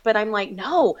stopped, but I'm like,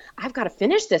 no, I've got to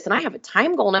finish this, and I have a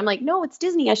time goal. And I'm like, no, it's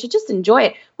Disney. I should just enjoy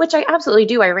it, which I absolutely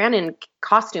do. I ran in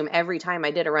costume every time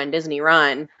I did a Run Disney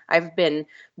run. I've been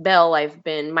Belle, I've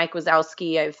been Mike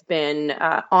Wazowski, I've been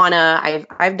Anna.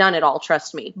 I've done it all,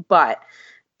 trust me. But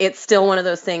it's still one of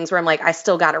those things where I'm like, I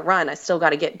still got to run. I still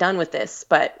got to get done with this.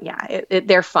 But yeah,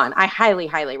 they're fun. I highly,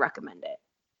 highly recommend it.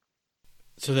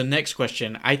 So the next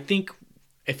question, I think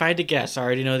if I had to guess, I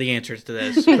already know the answers to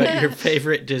this, but your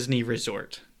favorite Disney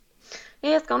resort?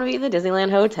 It's going to be the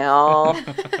Disneyland Hotel.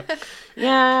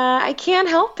 Yeah, I can't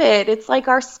help it. It's like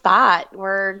our spot.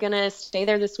 We're going to stay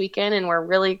there this weekend, and we're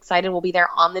really excited. We'll be there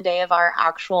on the day of our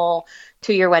actual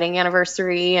 2-year wedding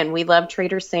anniversary, and we love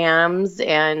Trader Sam's,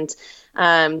 and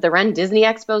the Run Disney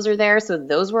Expos are there, so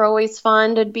those were always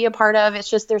fun to be a part of. It's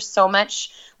just there's so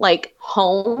much like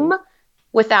home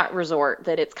with that resort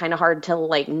that it's kind of hard to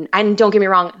like. And don't get me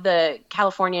wrong, the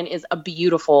Californian is a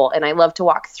beautiful, and I love to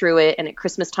walk through it. And at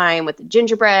Christmas time with the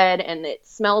gingerbread, and it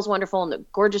smells wonderful, and the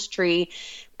gorgeous tree.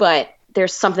 But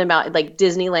there's something about like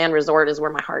Disneyland Resort is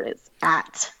where my heart is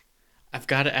at. I've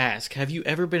got to ask, have you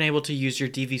ever been able to use your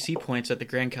DVC points at the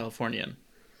Grand Californian?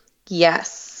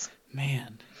 Yes.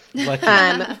 Man. Lucky.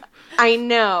 I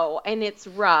know, and it's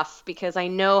rough because I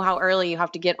know how early you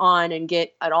have to get on and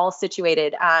get it all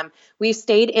situated. We've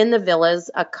stayed in the villas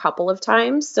a couple of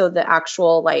times, so the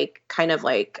actual like kind of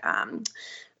like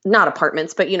not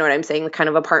apartments, but you know what I'm saying, the kind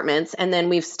of apartments, and then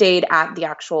we've stayed at the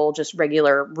actual just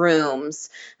regular rooms.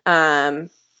 And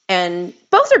And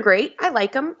both are great. I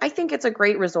like them. I think it's a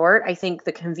great resort. I think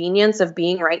the convenience of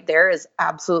being right there is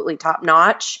absolutely top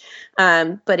notch.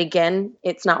 But again,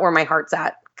 it's not where my heart's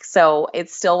at. So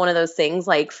it's still one of those things,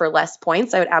 like for less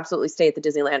points, I would absolutely stay at the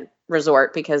Disneyland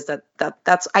Resort, because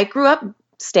that's I grew up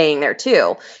staying there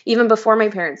too. Even before my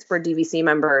parents were DVC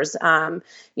members,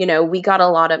 we got a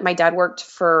lot of, my dad worked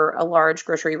for a large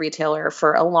grocery retailer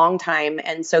for a long time.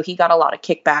 And so he got a lot of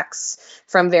kickbacks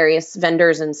from various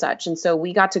vendors and such. And so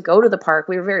we got to go to the park.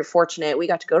 We were very fortunate. We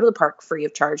got to go to the park free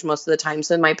of charge most of the time.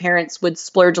 So my parents would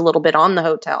splurge a little bit on the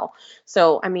hotel.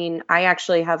 So, I mean, I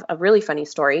actually have a really funny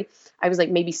story. I was like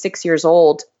maybe 6 years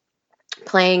old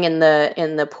playing in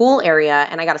the pool area,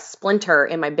 and I got a splinter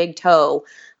in my big toe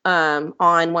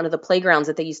on one of the playgrounds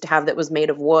that they used to have that was made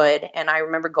of wood. And I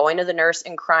remember going to the nurse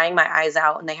and crying my eyes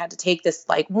out, and they had to take this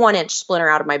like 1-inch splinter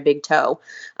out of my big toe.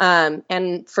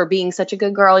 And for being such a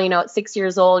good girl, at 6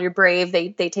 years old, you're brave. They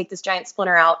take this giant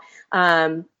splinter out.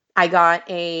 I got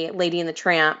a Lady and the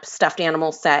Tramp stuffed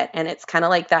animal set, and it's kind of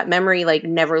like that memory like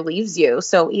never leaves you.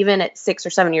 So even at 6 or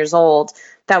 7 years old,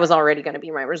 that was already going to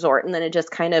be my resort. And then it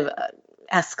just kind of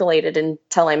escalated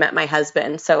until I met my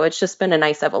husband. So it's just been a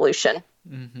nice evolution.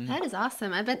 Mm-hmm. That is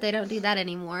awesome. I bet they don't do that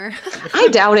anymore. I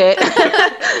doubt it.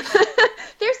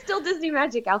 There's still Disney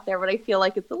Magic out there, but I feel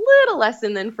like it's a little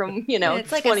lesson than from,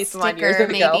 it's like 20 some odd years ago.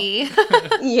 Maybe.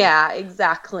 Yeah,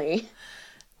 exactly.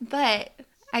 But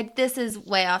this is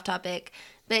way off topic,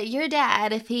 but your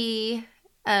dad, if he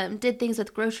did things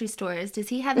with grocery stores, does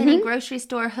he have any grocery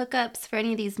store hookups for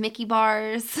any of these Mickey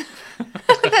bars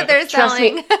that they're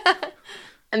selling?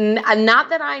 Not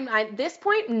that I'm at this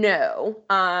point, no.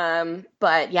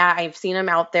 But yeah, I've seen them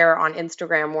out there on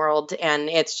Instagram world, and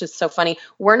it's just so funny.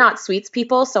 We're not sweets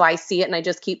people, so I see it and I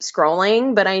just keep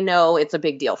scrolling, but I know it's a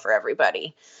big deal for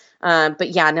everybody.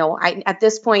 But yeah, no, at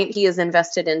this point he is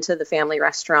invested into the family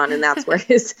restaurant, and that's where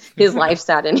his life's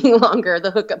at any longer.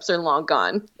 The hookups are long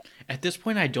gone. At this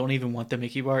point, I don't even want the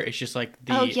Mickey bar. It's just like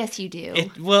Oh, yes, you do.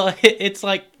 It's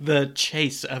like the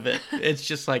chase of it. It's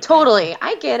just like... Totally.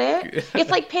 I get it. It's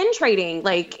like pin trading.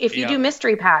 Like, if you do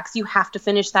mystery packs, you have to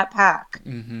finish that pack.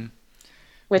 Mm-hmm.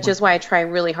 Which is why I try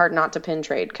really hard not to pin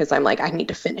trade, because I'm like, I need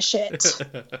to finish it.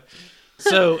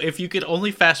 So, if you could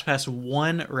only fast pass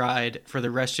one ride for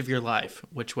the rest of your life,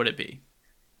 which would it be?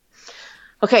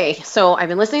 Okay, so I've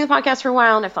been listening to the podcast for a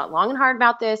while, and I've thought long and hard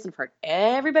about this and heard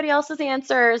everybody else's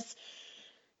answers.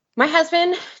 My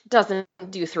husband doesn't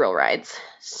do thrill rides,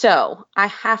 so I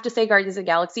have to say Guardians of the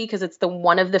Galaxy, because it's the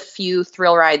one of the few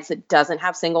thrill rides that doesn't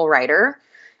have single rider,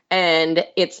 and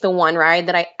it's the one ride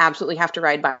that I absolutely have to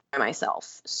ride by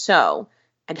myself. So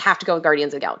I'd have to go with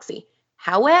Guardians of the Galaxy.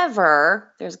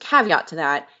 However, there's a caveat to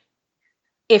that.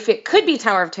 If it could be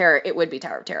Tower of Terror, it would be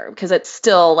Tower of Terror, because it's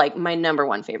still like my number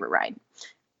one favorite ride.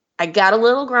 I got a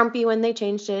little grumpy when they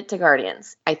changed it to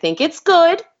Guardians. I think it's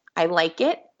good. I like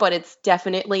it, but it's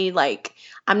definitely like,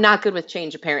 I'm not good with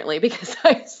change apparently, because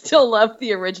I still love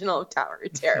the original Tower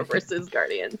of Terror versus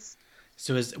Guardians.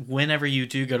 So whenever you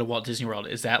do go to Walt Disney World,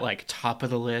 is that like top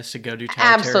of the list to go do Tower of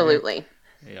Terror? Absolutely.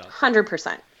 Yeah.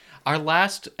 100%. Our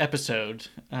last episode,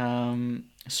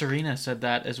 Serena said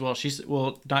that as well.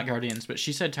 Not Guardians, but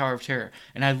she said Tower of Terror.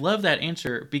 And I love that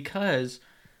answer, because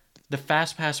the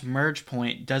Fast Pass merge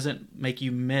point doesn't make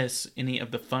you miss any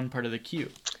of the fun part of the queue.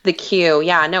 The queue,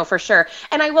 yeah, no, for sure.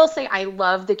 And I will say, I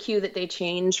love the queue that they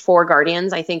changed for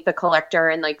Guardians. I think the collector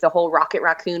and like the whole Rocket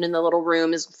Raccoon in the little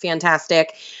room is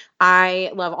fantastic.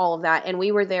 I love all of that. And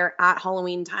we were there at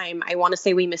Halloween time. I want to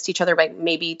say we missed each other by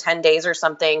maybe 10 days or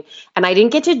something. And I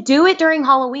didn't get to do it during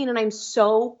Halloween. And I'm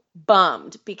so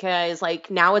bummed, because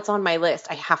like now it's on my list.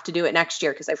 I have to do it next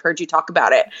year, because I've heard you talk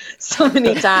about it so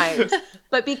many times.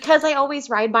 But because I always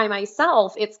ride by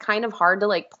myself, it's kind of hard to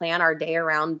like plan our day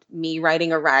around me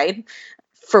riding a ride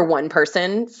for one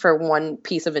person, for one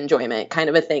piece of enjoyment kind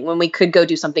of a thing, when we could go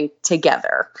do something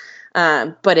together.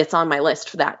 But it's on my list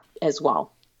for that as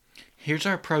well. Here's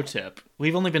our pro tip.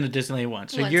 We've only been to Disneyland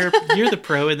once, so you're the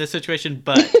pro in this situation,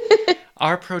 but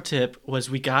our pro tip was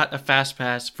we got a Fast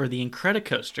Pass for the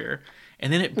Incredicoaster,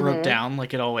 and then it broke down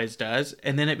like it always does,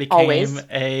 and then it became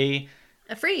a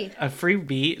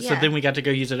freebie, yeah. So then we got to go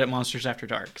use it at Monsters After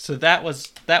Dark. So that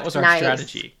was our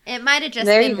strategy. It might have just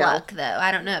been luck, though.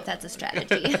 I don't know if that's a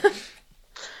strategy.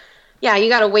 Yeah, you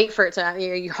got to wait for it to,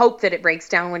 you hope that it breaks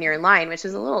down when you're in line, which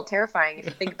is a little terrifying if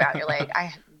you think about it. You're like,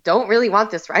 I don't really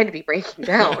want this ride to be breaking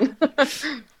down.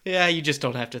 Yeah, you just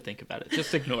don't have to think about it.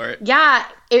 Just ignore it. Yeah,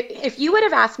 if you would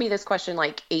have asked me this question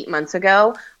like 8 months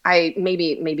ago, I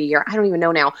don't even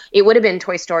know now, it would have been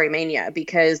Toy Story Mania,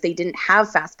 because they didn't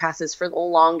have Fast Passes for the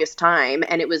longest time,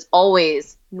 and it was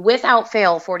always without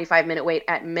fail, 45-minute wait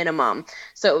at minimum.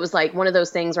 So it was like one of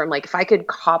those things where I'm like, if I could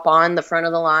hop on the front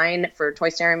of the line for Toy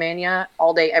Story Mania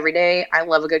all day, every day, I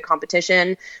love a good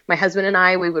competition. My husband and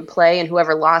I, we would play, and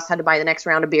whoever lost had to buy the next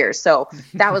round of beers. So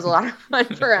that was a lot of fun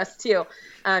for us too.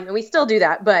 And we still do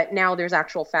that, but now there's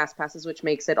actual fast passes, which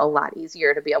makes it a lot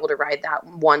easier to be able to ride that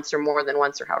once or more than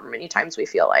once or however many times we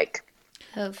feel like.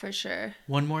 Oh, for sure.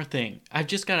 One more thing. I've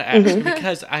just got to ask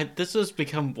because this has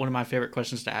become one of my favorite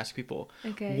questions to ask people.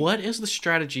 Okay. What is the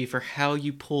strategy for how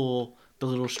you pull the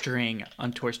little string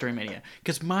on Toy Story Mania?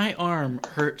 Because my arm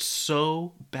hurts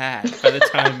so bad by the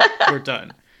time we're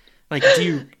done. Like,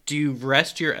 do you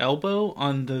rest your elbow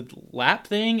on the lap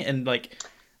thing and like?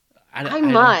 I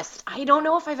must. I don't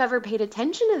know if I've ever paid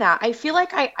attention to that. I feel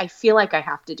like I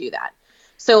have to do that.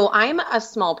 So I'm a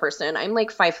small person. I'm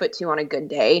like 5'2" on a good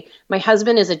day. My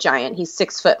husband is a giant. He's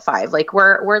 6'5". Like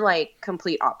we're like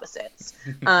complete opposites.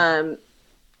 And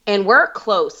we're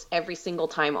close every single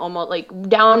time, almost like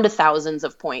down to thousands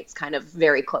of points, kind of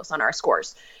very close on our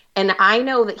scores. And I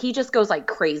know that he just goes like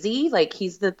crazy. Like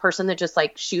he's the person that just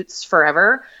like shoots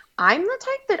forever. I'm the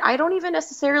type that I don't even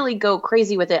necessarily go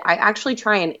crazy with it. I actually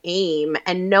try and aim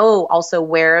and know also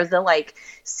where the like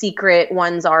secret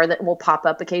ones are that will pop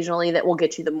up occasionally that will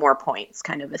get you the more points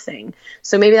kind of a thing.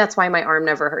 So maybe that's why my arm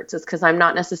never hurts, is because I'm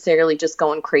not necessarily just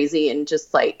going crazy and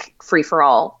just like free for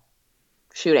all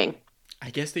shooting. I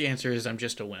guess the answer is I'm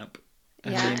just a wimp.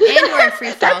 Yeah, and we're a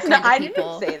free-for-all kind of I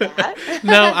people. didn't say that.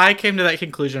 No, I came to that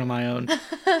conclusion on my own.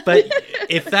 But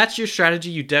if that's your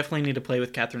strategy, you definitely need to play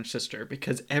with Catherine's sister,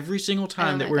 because every single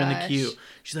time that we're in the queue,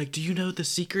 she's like, do you know the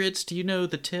secrets? Do you know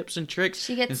the tips and tricks?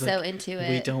 She gets so like, into it.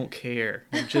 We don't care.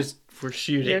 We're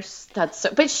shooting.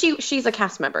 But she's a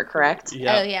cast member, correct?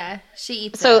 Yep. Oh, yeah. She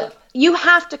eats it So up. you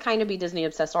have to kind of be Disney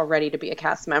obsessed already to be a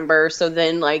cast member. So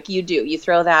then like you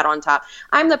throw that on top.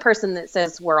 I'm the person that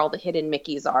says where all the hidden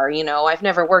Mickeys are. You know, I've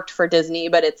never worked for Disney,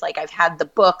 but it's like I've had the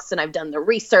books and I've done the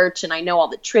research and I know all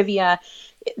the trivia.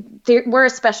 We're a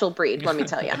special breed, let me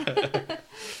tell you.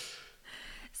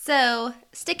 So,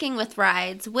 sticking with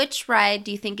rides, which ride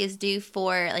do you think is due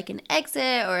for like an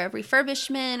exit or a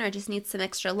refurbishment or just needs some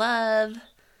extra love?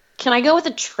 Can I go with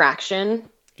attraction?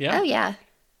 Yeah. Oh, yeah.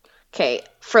 Okay,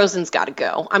 Frozen's got to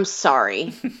go. I'm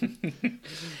sorry.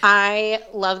 I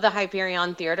love the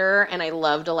Hyperion Theater and I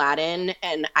loved Aladdin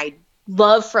and I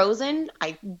love Frozen.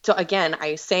 I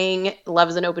sang Love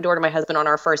is an Open Door to my husband on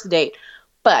our first date,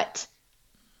 but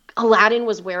Aladdin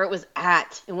was where it was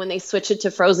at. And when they switched it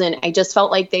to Frozen, I just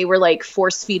felt like they were like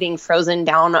force feeding Frozen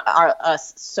down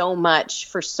us so much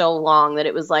for so long that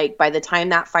it was like by the time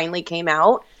that finally came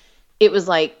out, it was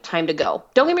like time to go.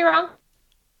 Don't get me wrong.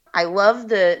 I love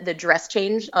the dress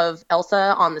change of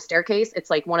Elsa on the staircase. It's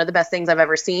like one of the best things I've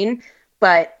ever seen,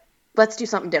 but let's do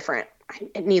something different.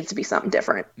 It needs to be something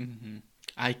different. Mm-hmm.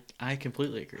 I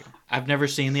completely agree. I've never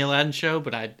seen the Aladdin show,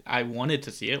 but I wanted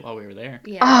to see it while we were there.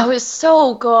 Yeah. Oh, it was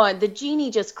so good. The genie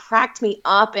just cracked me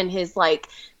up, and his like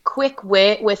quick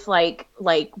wit with like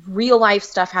real life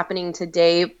stuff happening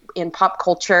today in pop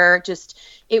culture. Just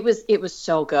it was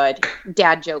so good.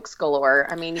 Dad jokes galore.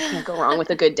 I mean, you can't go wrong with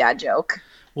a good dad joke.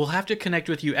 We'll have to connect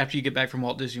with you after you get back from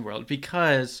Walt Disney World,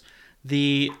 because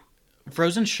the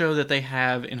Frozen show that they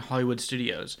have in Hollywood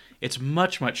Studios, it's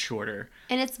much, much shorter.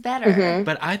 And it's better. Mm-hmm.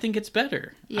 But I think it's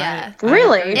better. Yeah.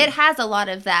 Really? It has a lot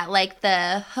of that. Like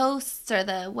the hosts or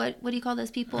the, what do you call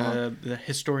those people? The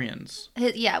historians.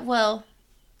 Yeah, well,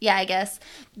 yeah, I guess.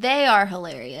 They are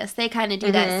hilarious. They kind of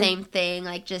do that same thing,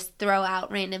 like just throw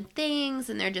out random things,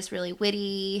 and they're just really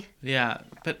witty. Yeah,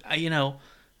 but,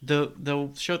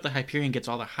 the show at the Hyperion gets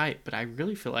all the hype, but I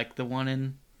really feel like the one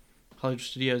in Hollywood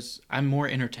Studios, I'm more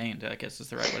entertained, I guess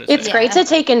is the right way to say it. It's great to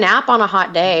take a nap on a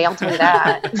hot day, I'll tell you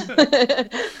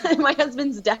that. My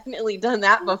husband's definitely done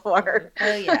that before.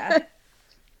 Oh, yeah.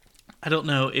 I don't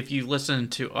know if you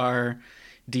listened to our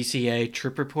DCA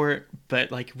trip report,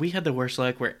 but like we had the worst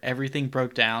luck where everything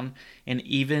broke down, and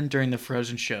even during the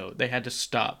Frozen show, they had to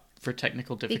stop for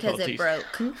technical difficulties. Because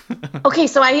it broke. Okay,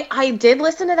 so I did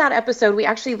listen to that episode. We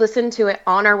actually listened to it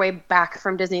on our way back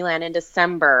from Disneyland in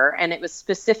December, and it was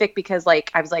specific because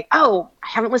like I was like, oh, I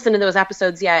haven't listened to those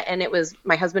episodes yet, and it was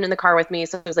my husband in the car with me,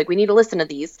 so I was like, we need to listen to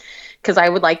these because I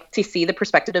would like to see the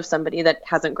perspective of somebody that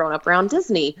hasn't grown up around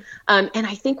Disney. And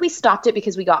I think we stopped it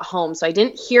because we got home, so I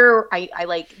didn't hear. I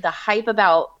like the hype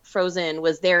about Frozen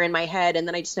was there in my head, and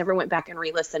then I just never went back and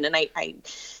re-listened. And I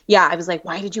was like,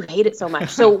 why did you hate it so much?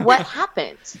 So what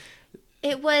happened?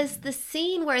 It was the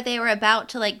scene where they were about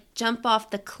to like jump off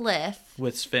the cliff.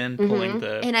 With Sven pulling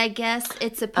the... And I guess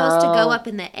it's supposed to go up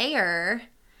in the air,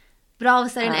 But all of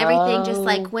a sudden, everything just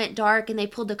like went dark, and they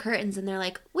pulled the curtains, and they're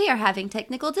like, "We are having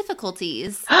technical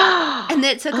difficulties," and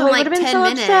it took them like 10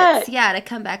 minutes, to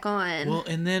come back on. Well,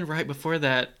 and then right before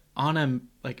that, Anna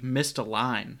like missed a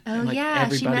line. Oh and, like, yeah,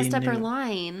 she messed up her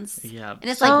lines. Yeah, and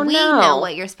it's like we know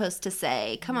what you're supposed to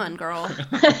say. Come on, girl.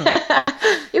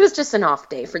 It was just an off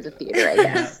day for the theater, I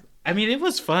guess. I mean, it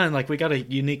was fun. Like, we got a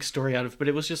unique story out of it, but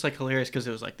it was just, like, hilarious because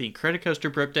it was, like, the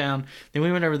Incredicoaster broke down. Then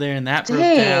we went over there and that broke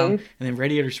down. And then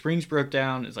Radiator Springs broke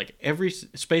down. It's like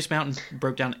Space Mountain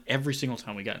broke down every single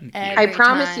time we got in here. I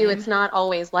promise you it's not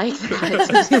always like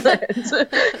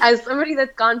that. As somebody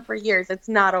that's gone for years, it's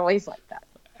not always like that.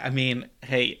 I mean,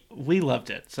 hey, we loved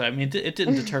it. So, I mean, it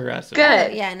didn't deter us.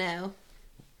 Good. Yeah, no.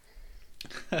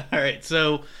 All right,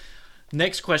 so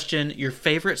next question. Your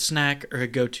favorite snack or a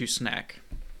go-to snack?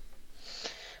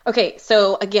 Okay,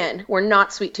 so again, we're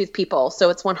not sweet tooth people,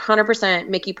 so it's 100%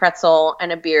 Mickey pretzel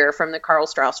and a beer from the Karl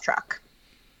Strauss truck.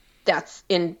 That's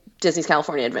in Disney's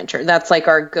California Adventure. That's like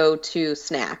our go-to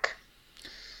snack.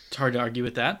 It's hard to argue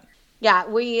with that. Yeah,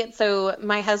 so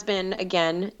my husband,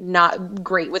 again, not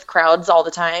great with crowds all the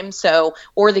time,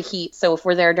 or the heat. So if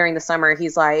we're there during the summer,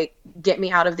 he's like, get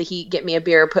me out of the heat, get me a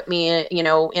beer, put me,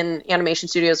 in animation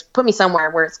studios, put me somewhere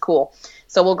where it's cool.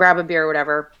 So we'll grab a beer or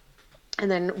whatever and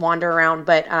then wander around.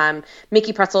 But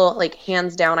Mickey pretzel, like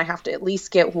hands down, I have to at least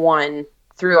get one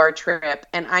through our trip.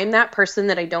 And I'm that person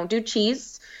that I don't do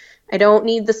cheese. I don't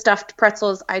need the stuffed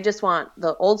pretzels. I just want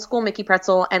the old school Mickey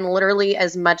pretzel and literally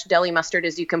as much deli mustard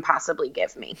as you can possibly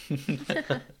give me.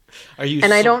 Are you?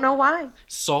 And I don't know why.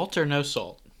 Salt or no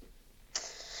salt?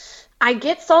 I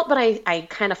get salt, but I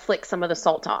kind of flick some of the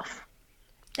salt off.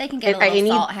 They can get a little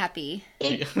salt happy.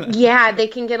 Yeah, they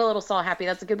can get a little salt happy.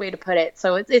 That's a good way to put it.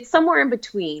 So it's somewhere in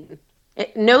between.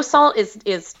 No salt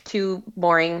is too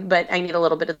boring, but I need a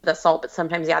little bit of the salt. But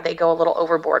sometimes, they go a little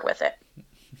overboard with it.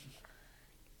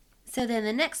 So then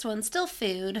the next one, still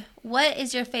food. What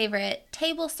is your favorite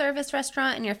table service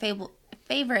restaurant and your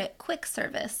favorite quick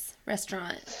service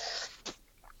restaurant?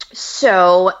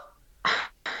 So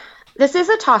this is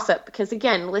a toss-up because,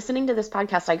 again, listening to this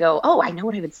podcast, I go, oh, I know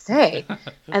what I would say.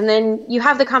 And then you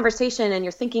have the conversation and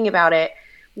you're thinking about it.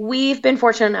 We've been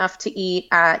fortunate enough to eat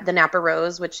at the Napa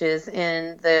Rose, which is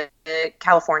in the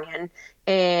Californian,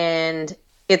 and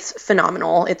it's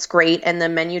phenomenal. It's great. And the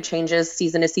menu changes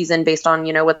season to season based on,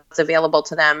 what's available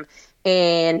to them.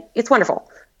 And it's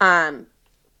wonderful.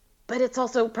 But it's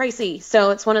also pricey.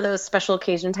 So it's one of those special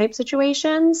occasion type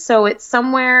situations. So it's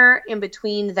somewhere in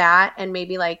between that and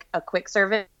maybe like a quick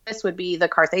service would be the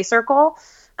Carthay Circle.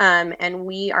 And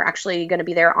we are actually going to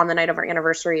be there on the night of our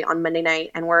anniversary on Monday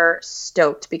night. And we're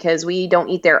stoked because we don't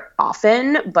eat there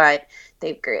often, but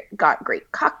they've got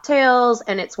great cocktails,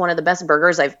 and it's one of the best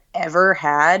burgers I've ever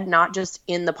had, not just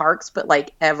in the parks, but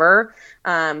like ever.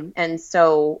 And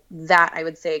so that, I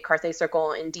would say, Carthay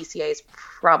Circle in DCA is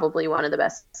probably one of the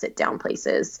best sit-down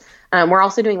places. We're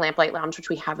also doing Lamplight Lounge, which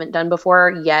we haven't done before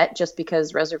yet, just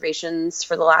because reservations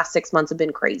for the last 6 months have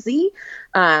been crazy.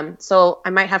 So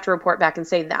I might have to report back and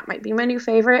say that might be my new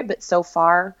favorite, but so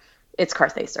far it's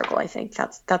Carthay Circle, I think.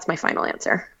 That's my final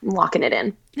answer. I'm locking it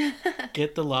in.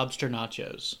 Get the lobster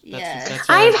nachos. Yes.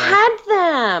 I've had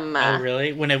them. Oh,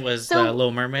 really? When it was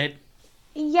Little Mermaid?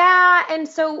 Yeah, and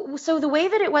so the way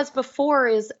that it was before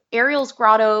is Ariel's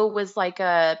Grotto was like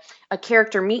a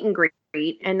character meet and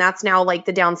greet, and that's now like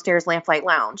the downstairs Lamplight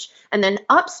Lounge. And then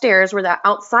upstairs where that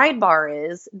outside bar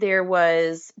is, there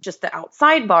was just the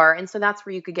outside bar, and so that's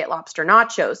where you could get lobster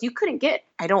nachos. You couldn't get,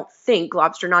 I don't think,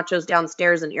 lobster nachos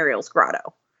downstairs in Ariel's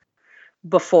Grotto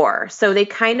before. So they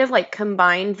kind of like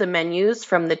combined the menus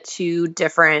from the two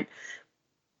different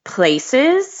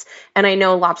places. And I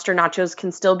know lobster nachos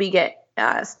can still be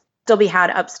had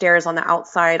upstairs on the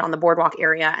outside on the boardwalk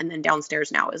area, and then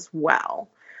downstairs now as well.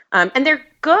 And they're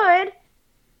good,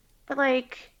 but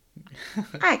like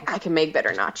I can make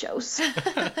better nachos.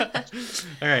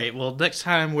 All right. Well, next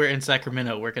time we're in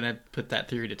Sacramento, we're gonna put that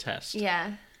theory to test.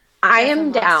 Yeah. I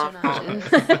am down.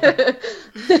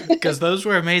 Because those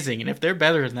were amazing, and if they're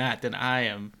better than that, then I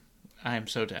am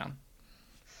so down.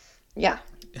 Yeah.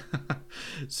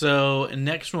 So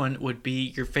next one would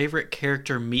be your favorite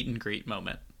character meet and greet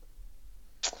moment.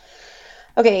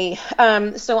 Okay.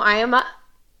 So I am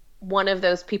one of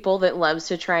those people that loves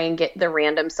to try and get the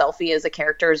random selfie as a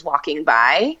character is walking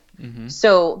by. Mm-hmm.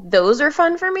 So those are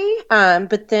fun for me.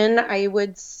 But then I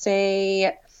would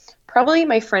say probably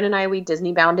my friend and I, we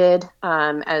Disney bounded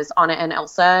as Anna and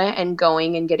Elsa, and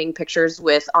going and getting pictures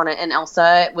with Anna and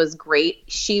Elsa. It was great.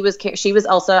 She was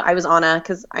Elsa. I was Anna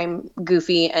because I'm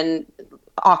goofy and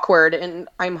awkward, and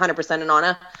I'm 100% an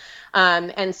Anna.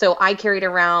 And so I carried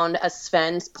around a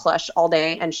Sven's plush all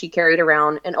day, and she carried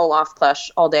around an Olaf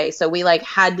plush all day. So we like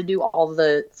had to do all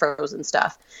the Frozen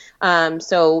stuff.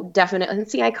 So definitely, and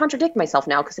see, I contradict myself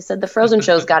now because I said the Frozen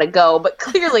show's got to go, but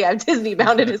clearly I've Disney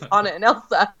bounded as Anna and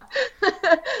Elsa.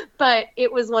 But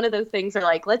it was one of those things where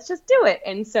like, let's just do it.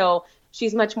 And so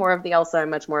she's much more of the Elsa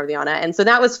and much more of the Anna. And so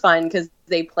that was fun because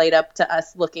they played up to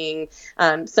us looking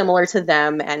similar to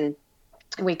them, and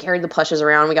we carried the plushes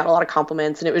around. We got a lot of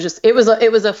compliments, and it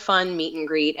was a fun meet and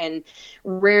greet. And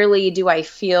rarely do I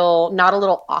feel not a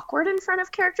little awkward in front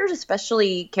of characters,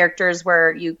 especially characters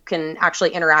where you can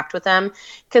actually interact with them,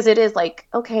 because it is like,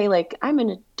 okay, like I'm an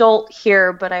adult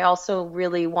here, but I also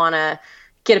really want to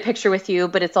get a picture with you,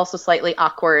 but it's also slightly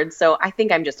awkward. So I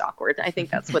think I'm just awkward. I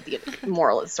think that's what the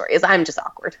moral of the story is. I'm just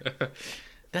awkward.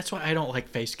 That's why I don't like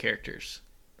face characters.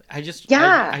 I just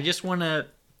want to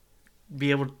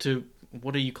be able to,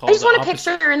 what do you call it? I just want a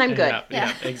picture and I'm good.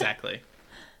 Yeah, exactly.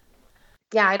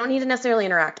 Yeah, I don't need to necessarily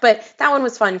interact, but that one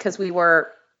was fun because we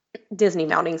were Disney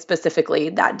mounting specifically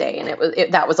that day,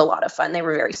 and that was a lot of fun. They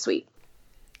were very sweet.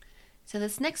 So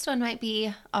this next one might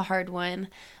be a hard one,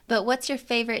 but what's your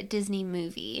favorite Disney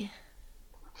movie?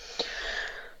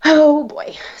 Oh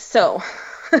boy. So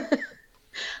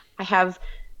I have,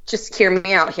 just hear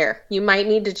me out here. You might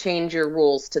need to change your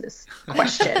rules to this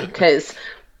question because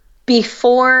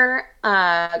before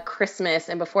Christmas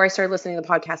and before I started listening to the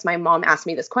podcast, my mom asked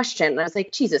me this question, and I was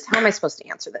like, Jesus, how am I supposed to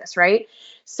answer this, right?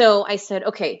 So I said,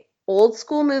 okay, old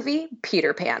school movie,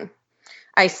 Peter Pan.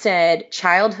 I said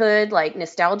childhood, like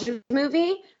nostalgia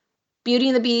movie, Beauty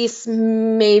and the Beast,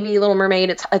 maybe Little Mermaid.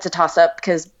 It's a toss up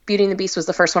because Beauty and the Beast was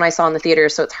the first one I saw in the theater,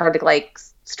 so it's hard to like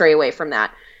stray away from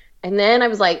that. And then I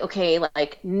was like, okay,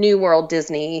 like New World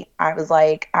Disney. I was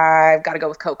like, I've got to go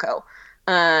with Coco.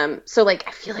 So like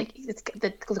I feel like it's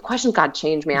the question's got to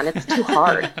change, man. It's too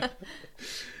hard.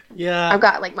 Yeah, I've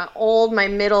got like my old, my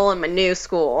middle, and my new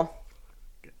school.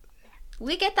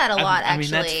 We get that a lot, actually. I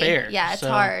mean, that's fair. Yeah, it's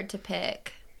hard to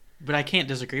pick. But I can't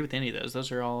disagree with any of those.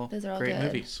 Those are all great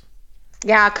movies.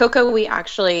 Yeah, Coco, we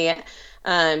actually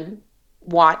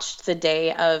watched the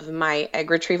day of my egg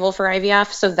retrieval for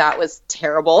IVF, so that was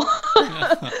terrible.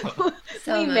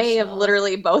 We may have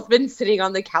literally both been sitting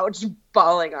on the couch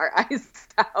bawling our eyes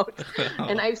out.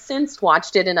 And I've since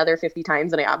watched it another 50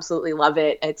 times, and I absolutely love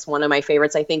it. It's one of my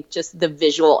favorites. I think just the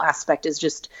visual aspect is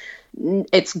just,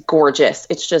 it's gorgeous.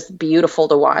 It's just beautiful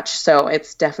to watch. So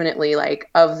it's definitely like,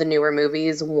 of the newer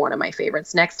movies, one of my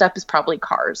favorites. Next up is probably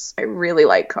Cars. I really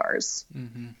like Cars.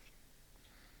 Mm-hmm.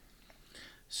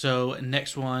 So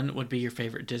next one would be your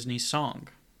favorite Disney song.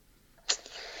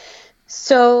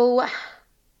 So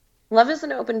Love is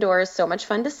an Open Door is so much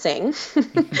fun to sing.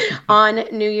 On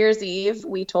New Year's Eve,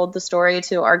 we told the story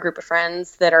to our group of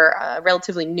friends that are a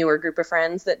relatively newer group of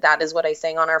friends that is what I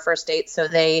sang on our first date. So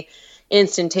they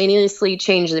instantaneously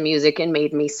changed the music and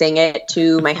made me sing it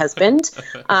to my husband.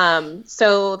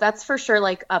 So that's for sure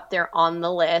like up there on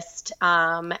the list.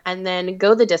 And then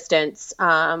Go the Distance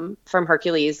from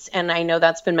Hercules. And I know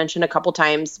that's been mentioned a couple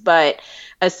times, but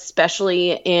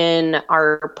especially in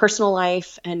our personal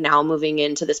life and now moving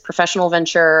into this professional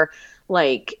venture,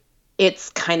 like it's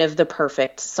kind of the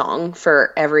perfect song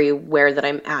for everywhere that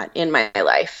I'm at in my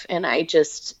life. And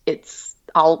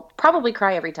I'll probably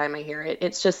cry every time I hear it.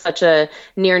 It's just such a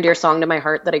near and dear song to my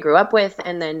heart that I grew up with,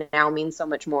 and then now means so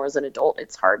much more as an adult.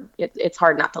 It's hard. It's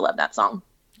hard not to love that song.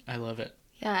 I love it.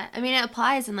 Yeah, I mean, it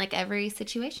applies in like every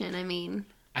situation. I mean,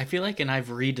 I feel like, and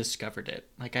I've rediscovered it.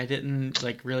 Like I didn't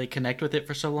like really connect with it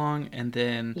for so long, and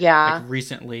then like,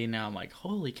 recently now I'm like,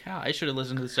 holy cow! I should have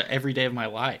listened to this every day of my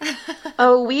life.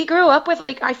 Oh, we grew up with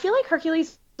like, I feel like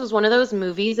Hercules was one of those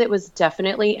movies. It was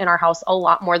definitely in our house a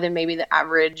lot more than maybe the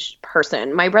average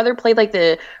person. My brother played like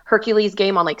the Hercules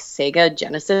game on like Sega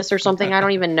Genesis or something. I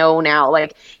don't even know now.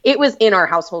 Like it was in our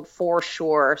household for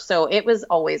sure. So it was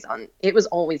always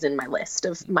in my list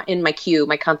of in my queue,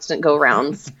 my constant go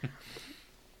rounds.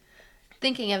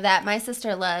 Thinking of that, my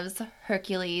sister loves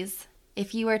Hercules.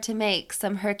 If you were to make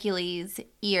some Hercules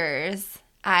ears,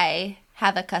 I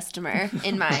have a customer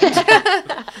in mind.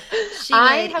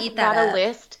 I have got a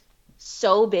list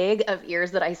so big of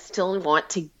ears that I still want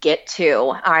to get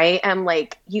to. I am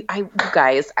like, you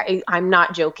guys, I'm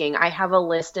not joking. I have a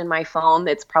list in my phone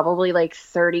that's probably like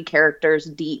 30 characters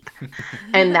deep,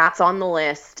 and that's on the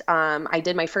list. I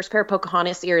did my first pair of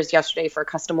Pocahontas ears yesterday for a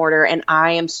custom order, and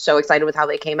I am so excited with how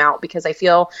they came out because I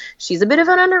feel she's a bit of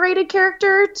an underrated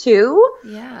character too.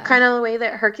 Yeah. Kind of the way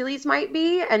that Hercules might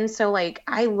be. And so like,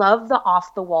 I love the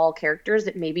off the wall characters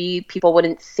that maybe people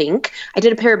wouldn't think. I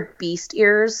did a pair of Beast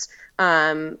ears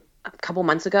a couple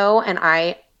months ago, and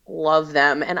I love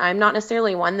them. And I'm not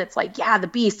necessarily one that's like, yeah, the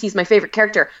Beast, he's my favorite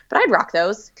character, but I'd rock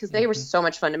those because they were so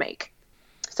much fun to make.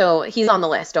 So he's on the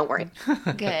list. Don't worry.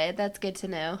 Good. That's good to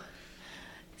know.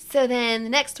 So then the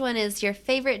next one is your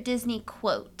favorite Disney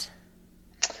quote.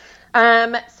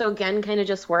 So again, kind of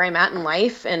just where I'm at in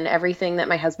life and everything that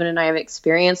my husband and I have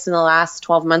experienced in the last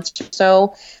 12 months or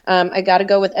so. I got to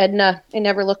go with Edna. I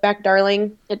never look back,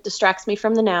 darling. It distracts me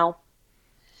from the now.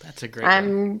 That's a great one.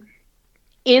 I'm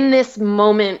in this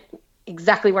moment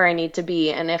exactly where I need to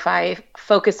be. And if I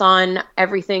focus on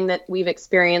everything that we've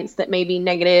experienced that may be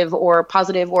negative or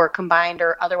positive or combined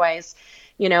or otherwise,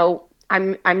 you know,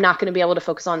 I'm not going to be able to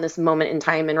focus on this moment in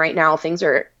time. And right now things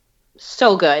are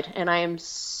so good. And I am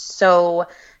so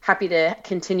happy to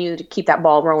continue to keep that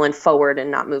ball rolling forward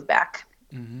and not move back.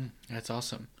 Mm-hmm. That's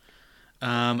awesome.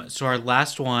 So our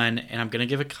last one, and I'm going to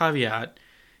give a caveat,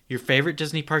 your favorite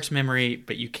Disney parks memory,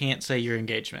 but you can't say your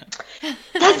engagement.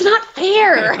 That's not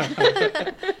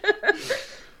fair.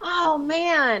 Oh,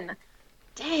 man.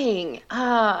 Dang.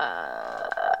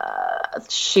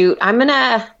 Shoot. I'm going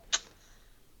to...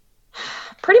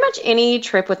 Pretty much any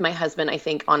trip with my husband, I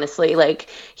think, honestly. Like,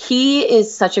 he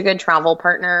is such a good travel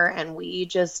partner, and we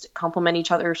just complement each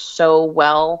other so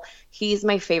well. He's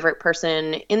my favorite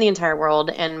person in the entire world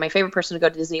and my favorite person to go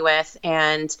to Disney with.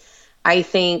 And I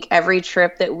think every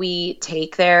trip that we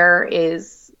take there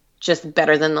is just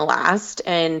better than the last.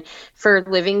 And for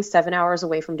living 7 hours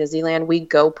away from Disneyland, we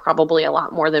go probably a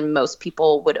lot more than most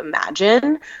people would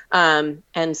imagine.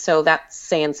 And so that's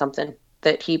saying something,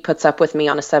 that he puts up with me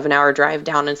on a 7-hour drive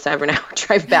down and 7-hour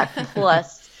drive back,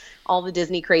 plus all the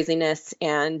Disney craziness.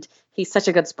 And he's such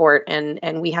a good sport.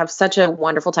 And we have such a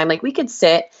wonderful time. Like, we could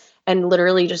sit and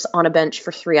literally just on a bench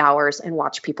for 3 hours and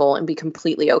watch people and be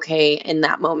completely okay in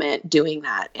that moment doing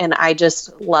that. And I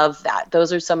just love that.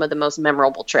 Those are some of the most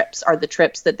memorable trips, are the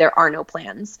trips that there are no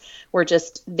plans. We're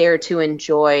just there to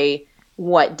enjoy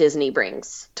what Disney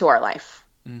brings to our life.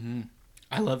 Mm-hmm.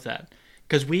 I love that.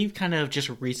 Because we've kind of just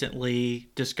recently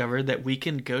discovered that we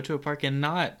can go to a park and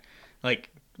not, like...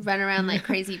 run around like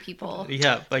crazy people.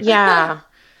 Yeah. Like, yeah.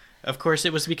 Of course,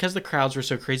 it was because the crowds were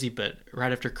so crazy, but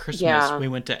right after Christmas, we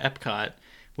went to Epcot.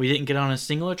 We didn't get on a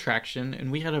single attraction,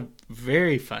 and we had a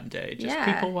very fun day. Just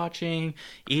people watching,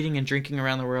 eating and drinking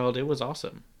around the world. It was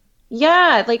awesome.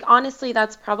 Yeah, like, honestly,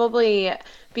 that's probably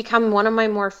become one of my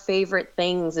more favorite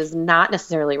things, is not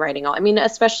necessarily riding all. I mean,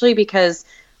 especially because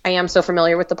I am so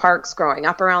familiar with the parks, growing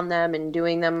up around them and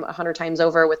doing them 100 times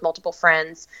over with multiple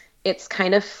friends. It's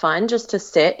kind of fun just to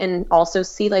sit and also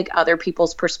see, like, other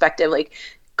people's perspective. Like,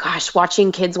 gosh,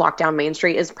 watching kids walk down Main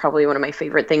Street is probably one of my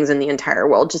favorite things in the entire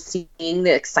world. Just seeing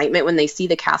the excitement when they see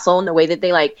the castle and the way that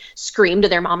they, like, scream to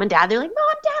their mom and dad. They're like,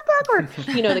 Mom, Dad, look.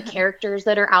 Or, you know, the characters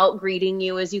that are out greeting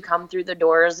you as you come through the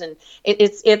doors. And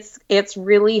it's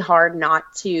really hard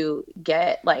not to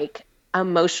get, like,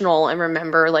 emotional and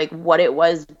remember, like, what it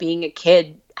was being a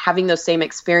kid, having those same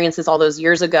experiences all those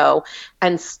years ago,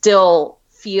 and still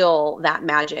feel that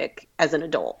magic as an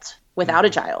adult without a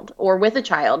child, or with a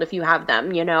child if you have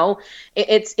them. You know,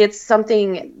 it's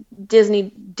something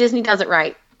Disney does it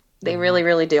right. They really,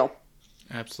 really do.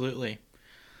 Absolutely.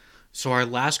 So our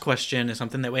last question is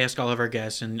something that we ask all of our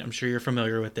guests, and I'm sure you're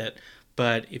familiar with it.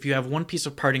 But if you have one piece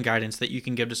of parting guidance that you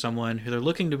can give to someone who they're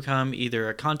looking to become either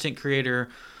a content creator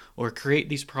or create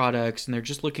these products, and they're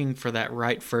just looking for that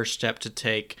right first step to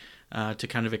take to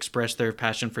kind of express their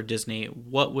passion for Disney,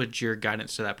 what would your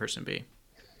guidance to that person be?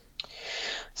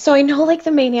 So I know, like,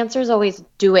 the main answer is always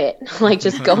do it. Like,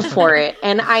 just go for it.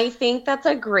 And I think that's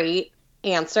a great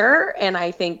answer. And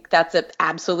I think that's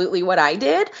absolutely what I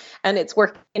did. And it's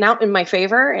working out in my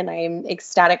favor. And I'm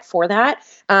ecstatic for that.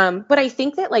 But I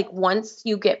think that, like, once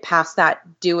you get past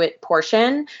that do it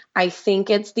portion, I think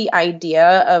it's the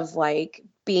idea of, like,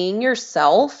 being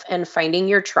yourself and finding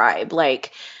your tribe.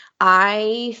 Like,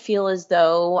 I feel as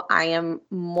though I am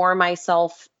more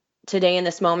myself today in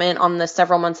this moment on the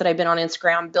several months that I've been on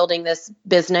Instagram building this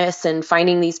business and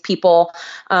finding these people.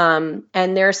 And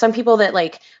there are some people that,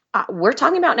 like, we're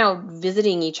talking about now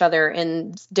visiting each other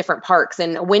in different parks,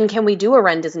 and when can we do a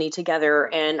Run Disney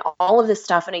together, and all of this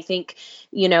stuff. And I think,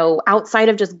 you know, outside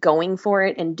of just going for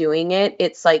it and doing it,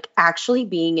 it's like actually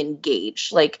being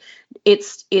engaged. Like,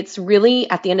 it's really,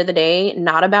 at the end of the day,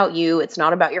 not about you. It's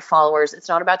not about your followers. It's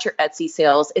not about your Etsy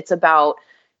sales. It's about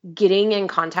getting in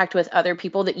contact with other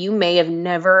people that you may have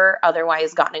never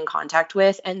otherwise gotten in contact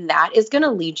with. And that is going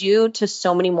to lead you to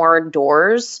so many more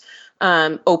doors,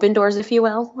 open doors, if you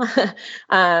will.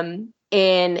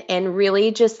 And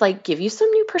really just, like, give you some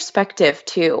new perspective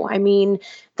too. I mean,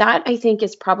 that, I think,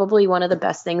 is probably one of the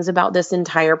best things about this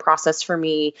entire process for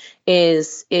me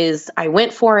is I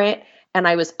went for it. and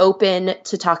I was open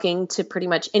to talking to pretty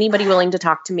much anybody willing to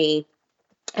talk to me,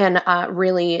 and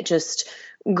really just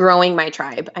growing my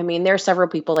tribe. I mean, there are several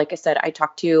people, like I said, I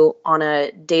talk to on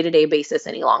a day-to-day basis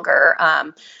any longer.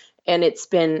 And it's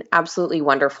been absolutely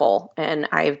wonderful. And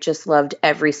I've just loved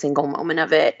every single moment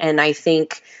of it. And I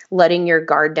think letting your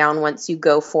guard down once you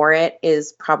go for it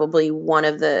is probably one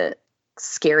of the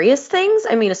scariest things.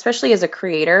 I mean, especially as a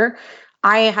creator,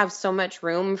 I have so much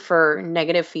room for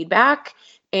negative feedback.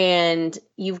 And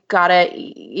you've got to,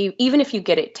 even if you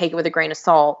get it, take it with a grain of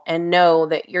salt and know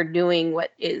that you're doing what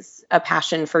is a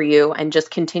passion for you and just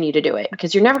continue to do it,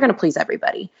 because you're never going to please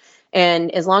everybody.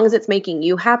 And as long as it's making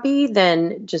you happy,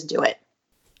 then just do it.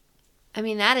 I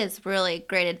mean, that is really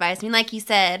great advice. I mean, like you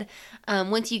said,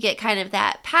 once you get kind of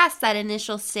that past that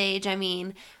initial stage, I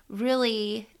mean,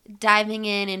 really diving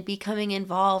in and becoming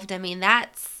involved. I mean,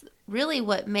 that's really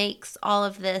what makes all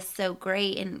of this so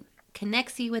great and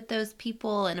connects you with those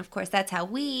people. And of course, that's how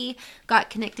we got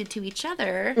connected to each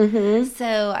other. Mm-hmm.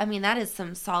 So, I mean, that is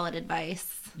some solid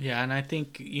advice. Yeah. And I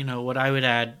think, what I would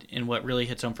add and what really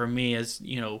hits home for me is,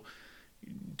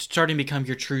 starting to become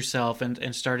your true self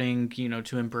and starting,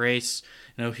 to embrace,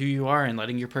 who you are and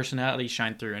letting your personality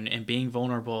shine through and being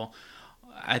vulnerable,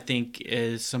 I think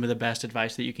is some of the best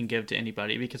advice that you can give to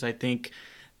anybody, because I think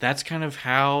that's kind of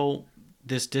how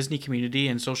this Disney community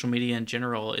and social media in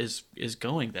general is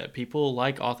going, that people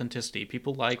like authenticity.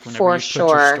 People like whenever put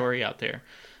your story out there.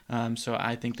 So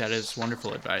I think that is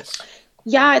wonderful advice.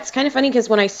 Yeah, it's kind of funny because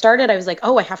when I started, I was like,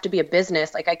 oh, I have to be a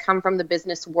business. Like, I come from the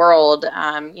business world.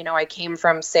 I came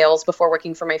from sales before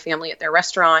working for my family at their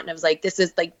restaurant. And I was like, this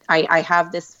is like, I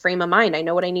have this frame of mind. I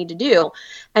know what I need to do.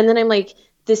 And then I'm like,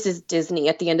 this is Disney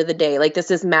at the end of the day. Like,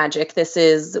 this is magic. This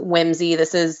is whimsy.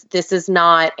 This is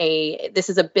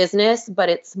a business, but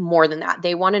it's more than that.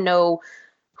 They want to know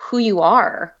who you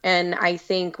are. And I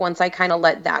think once I kind of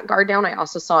let that guard down, I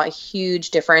also saw a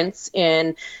huge difference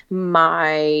in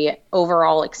my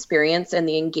overall experience and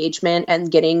the engagement and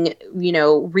getting,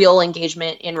 real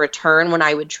engagement in return when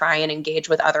I would try and engage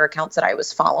with other accounts that I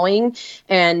was following.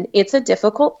 And it's a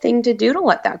difficult thing to do, to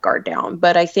let that guard down.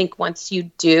 But I think once you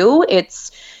do,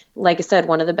 it's, like I said,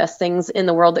 one of the best things in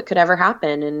the world that could ever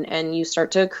happen. And you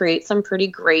start to create some pretty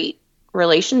great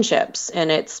relationships,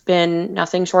 and it's been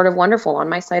nothing short of wonderful on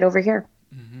my side over here.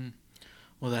 Mm-hmm.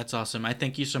 Well, that's awesome. I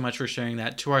thank you so much for sharing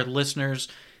that. To our listeners,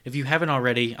 if you haven't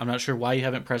already, I'm not sure why you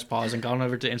haven't pressed pause and gone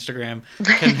over to Instagram,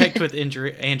 connect with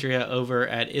Andrea over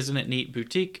at Isn't It Neat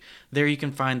Boutique. There you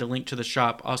can find the link to the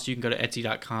shop. Also, you can go to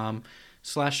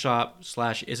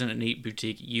etsy.com/shop/Isn't It Neat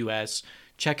Boutique US.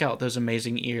 Check out those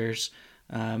amazing ears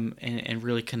and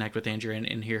really connect with Andrea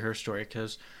and hear her story,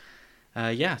 because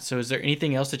so is there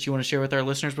anything else that you want to share with our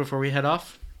listeners before we head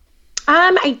off?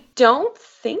 I don't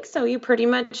think so. You pretty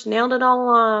much nailed it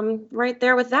all right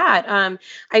there with that.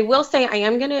 I will say I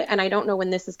am going to, and I don't know when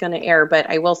this is going to air, but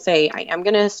I will say I am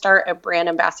going to start a brand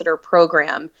ambassador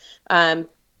program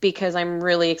because I'm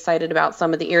really excited about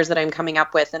some of the ears that I'm coming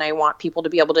up with, and I want people to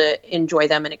be able to enjoy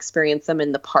them and experience them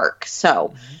in the park.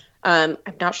 So I'm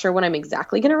not sure when I'm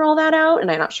exactly going to roll that out, and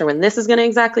I'm not sure when this is going to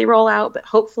exactly roll out, but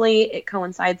hopefully it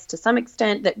coincides to some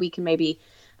extent that we can maybe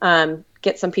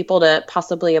get some people to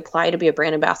possibly apply to be a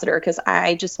brand ambassador, because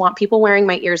I just want people wearing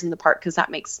my ears in the park, because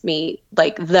that makes me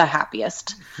like the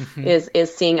happiest is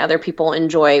seeing other people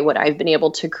enjoy what I've been able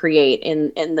to create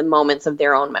in the moments of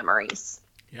their own memories.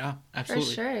 Yeah, absolutely.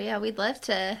 For sure. Yeah, we'd love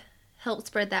to help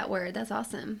spread that word. That's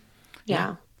awesome.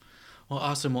 Yeah. Well,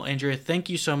 awesome. Well, Andrea, thank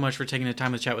you so much for taking the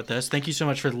time to chat with us. Thank you so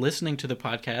much for listening to the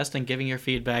podcast and giving your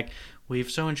feedback. We've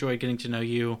so enjoyed getting to know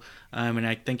you, and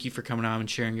I thank you for coming on and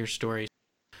sharing your story.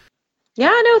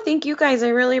 Yeah, no, thank you guys. I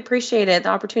really appreciate it. The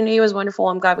opportunity was wonderful.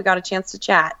 I'm glad we got a chance to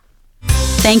chat.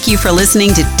 Thank you for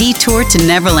listening to Detour to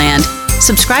Neverland.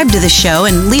 Subscribe to the show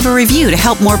and leave a review to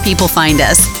help more people find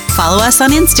us. Follow us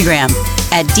on Instagram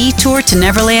at Detour to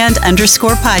Neverland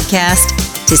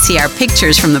 _podcast to see our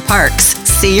pictures from the parks.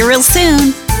 See you real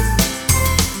soon.